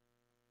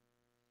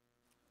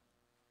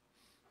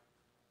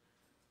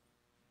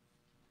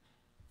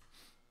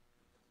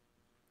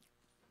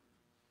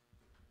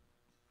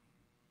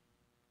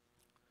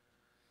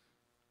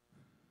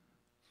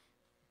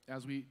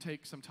 As we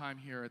take some time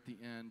here at the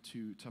end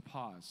to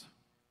pause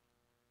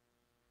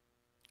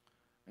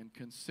and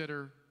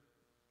consider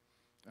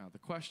the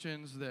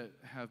questions that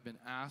have been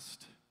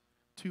asked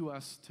to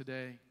us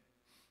today.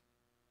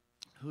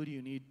 Who do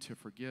you need to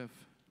forgive?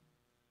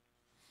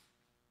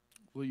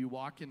 Will you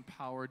walk in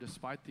power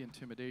despite the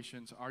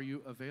intimidations? Are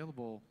you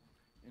available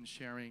in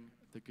sharing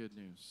the good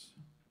news?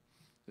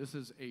 This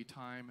is a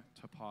time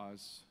to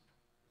pause.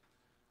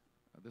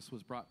 This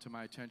was brought to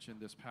my attention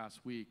this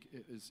past week.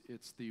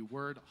 It's the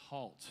word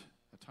halt,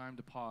 a time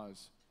to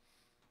pause,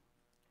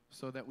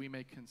 so that we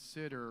may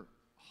consider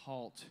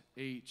halt,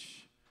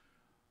 H.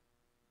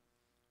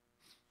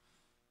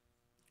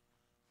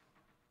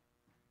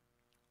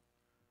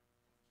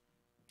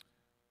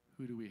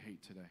 Who do we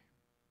hate today?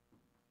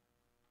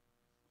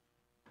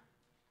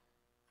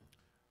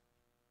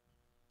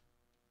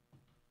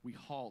 We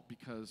halt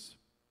because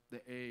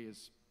the A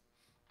is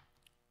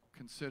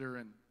consider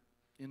and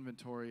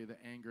inventory the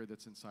anger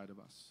that's inside of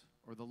us,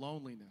 or the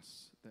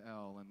loneliness, the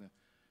L, and the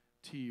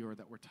T, or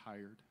that we're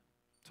tired.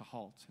 To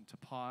halt and to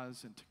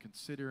pause and to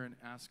consider and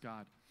ask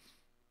God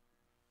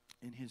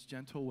in his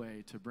gentle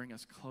way to bring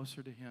us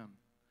closer to him,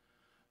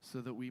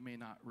 so that we may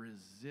not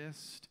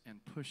resist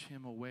and push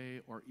him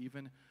away, or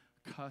even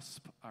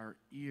cusp our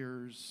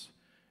ears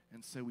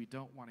and say we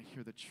don't want to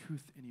hear the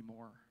truth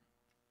anymore.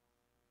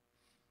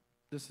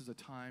 This is a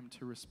time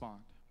to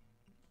respond.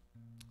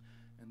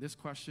 And this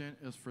question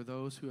is for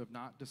those who have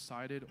not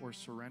decided or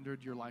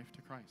surrendered your life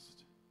to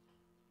Christ.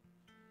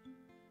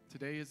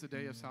 Today is the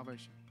day of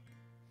salvation.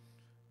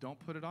 Don't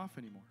put it off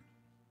anymore.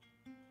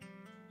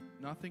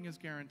 Nothing is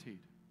guaranteed.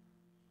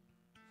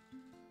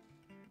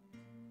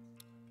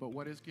 But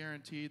what is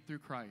guaranteed through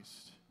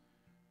Christ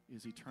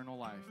is eternal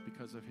life,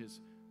 because of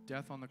his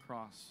death on the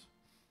cross,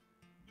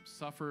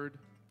 suffered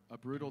a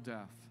brutal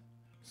death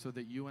so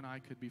that you and I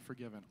could be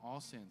forgiven all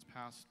sins,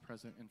 past,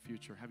 present, and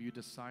future. Have you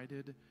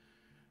decided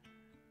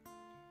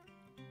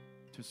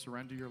to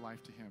surrender your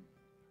life to him?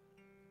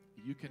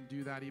 You can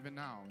do that even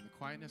now in the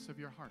quietness of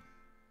your heart.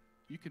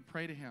 You can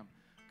pray to him,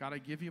 God, I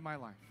give you my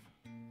life.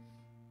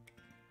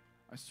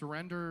 I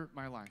surrender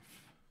my life.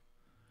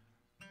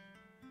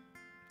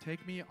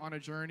 Take me on a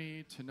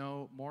journey to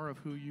know more of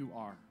who you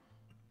are.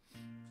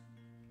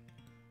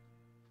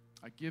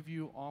 I give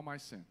you all my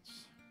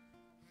sins.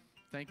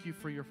 Thank you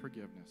for your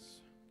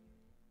forgiveness.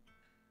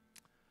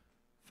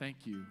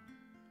 Thank you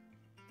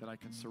that I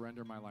can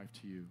surrender my life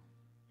to you.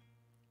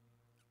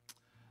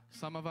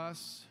 Some of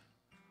us,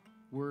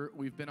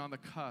 we've been on the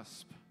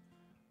cusp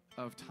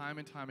of time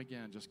and time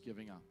again just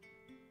giving up.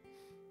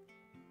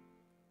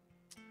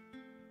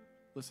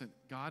 Listen,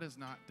 God is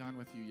not done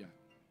with you yet.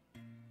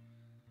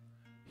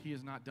 He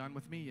is not done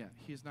with me yet.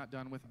 He is not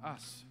done with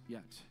us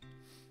yet.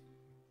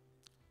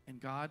 And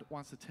God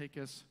wants to take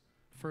us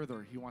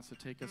further. He wants to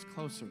take us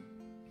closer.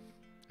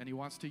 And he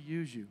wants to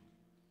use you.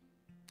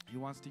 He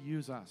wants to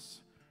use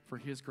us for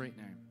his great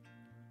name.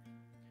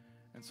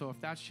 And so if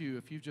that's you,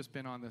 if you've just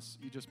been on this,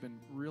 you've just been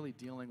really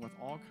dealing with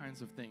all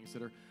kinds of things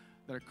that are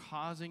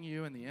causing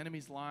you, and the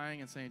enemy's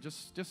lying and saying,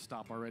 just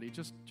stop already.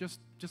 Just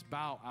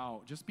bow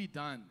out. Just be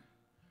done.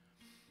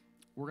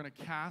 We're going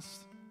to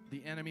cast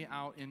the enemy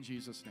out in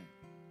Jesus' name.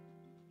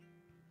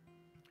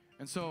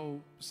 And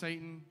so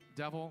Satan,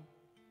 devil,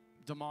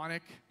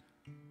 demonic,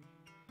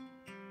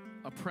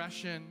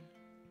 oppression,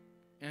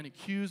 and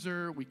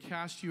accuser, we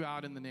cast you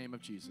out in the name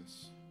of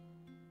Jesus.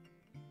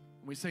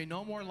 We say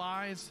no more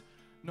lies,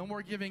 no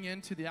more giving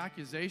in to the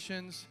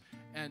accusations,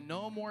 and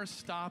no more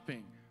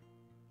stopping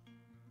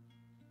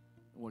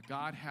what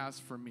God has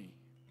for me.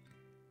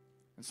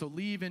 And so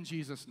leave in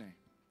Jesus' name.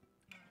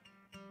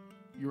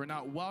 You are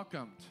not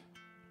welcomed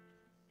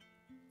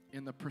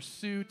in the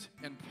pursuit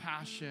and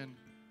passion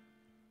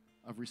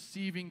of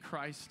receiving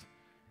Christ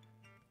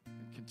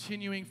and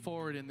continuing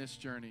forward in this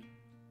journey.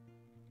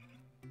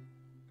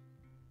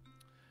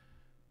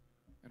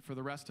 And for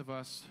the rest of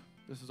us,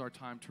 this is our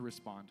time to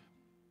respond.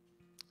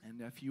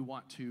 And if you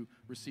want to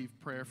receive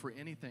prayer for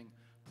anything,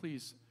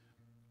 please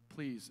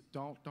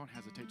don't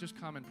hesitate. Just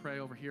come and pray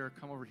over here.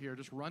 Come over here.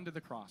 Just run to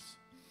the cross.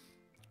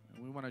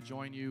 And we want to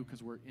join you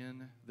because we're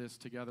in this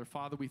together.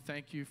 Father, we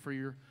thank you for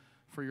your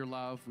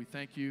love. We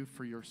thank you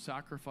for your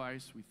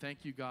sacrifice. We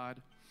thank you,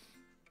 God,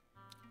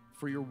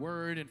 for your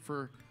word and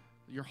for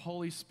your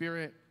Holy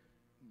Spirit.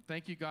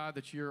 Thank you, God,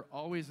 that you're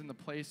always in the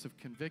place of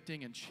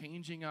convicting and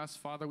changing us.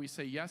 Father, we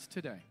say yes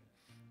today,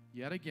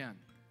 yet again,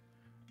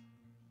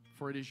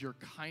 for it is your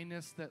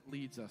kindness that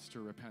leads us to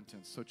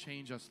repentance. So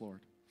change us, Lord.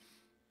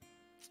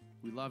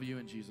 We love you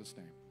in Jesus'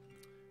 name.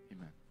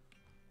 Amen.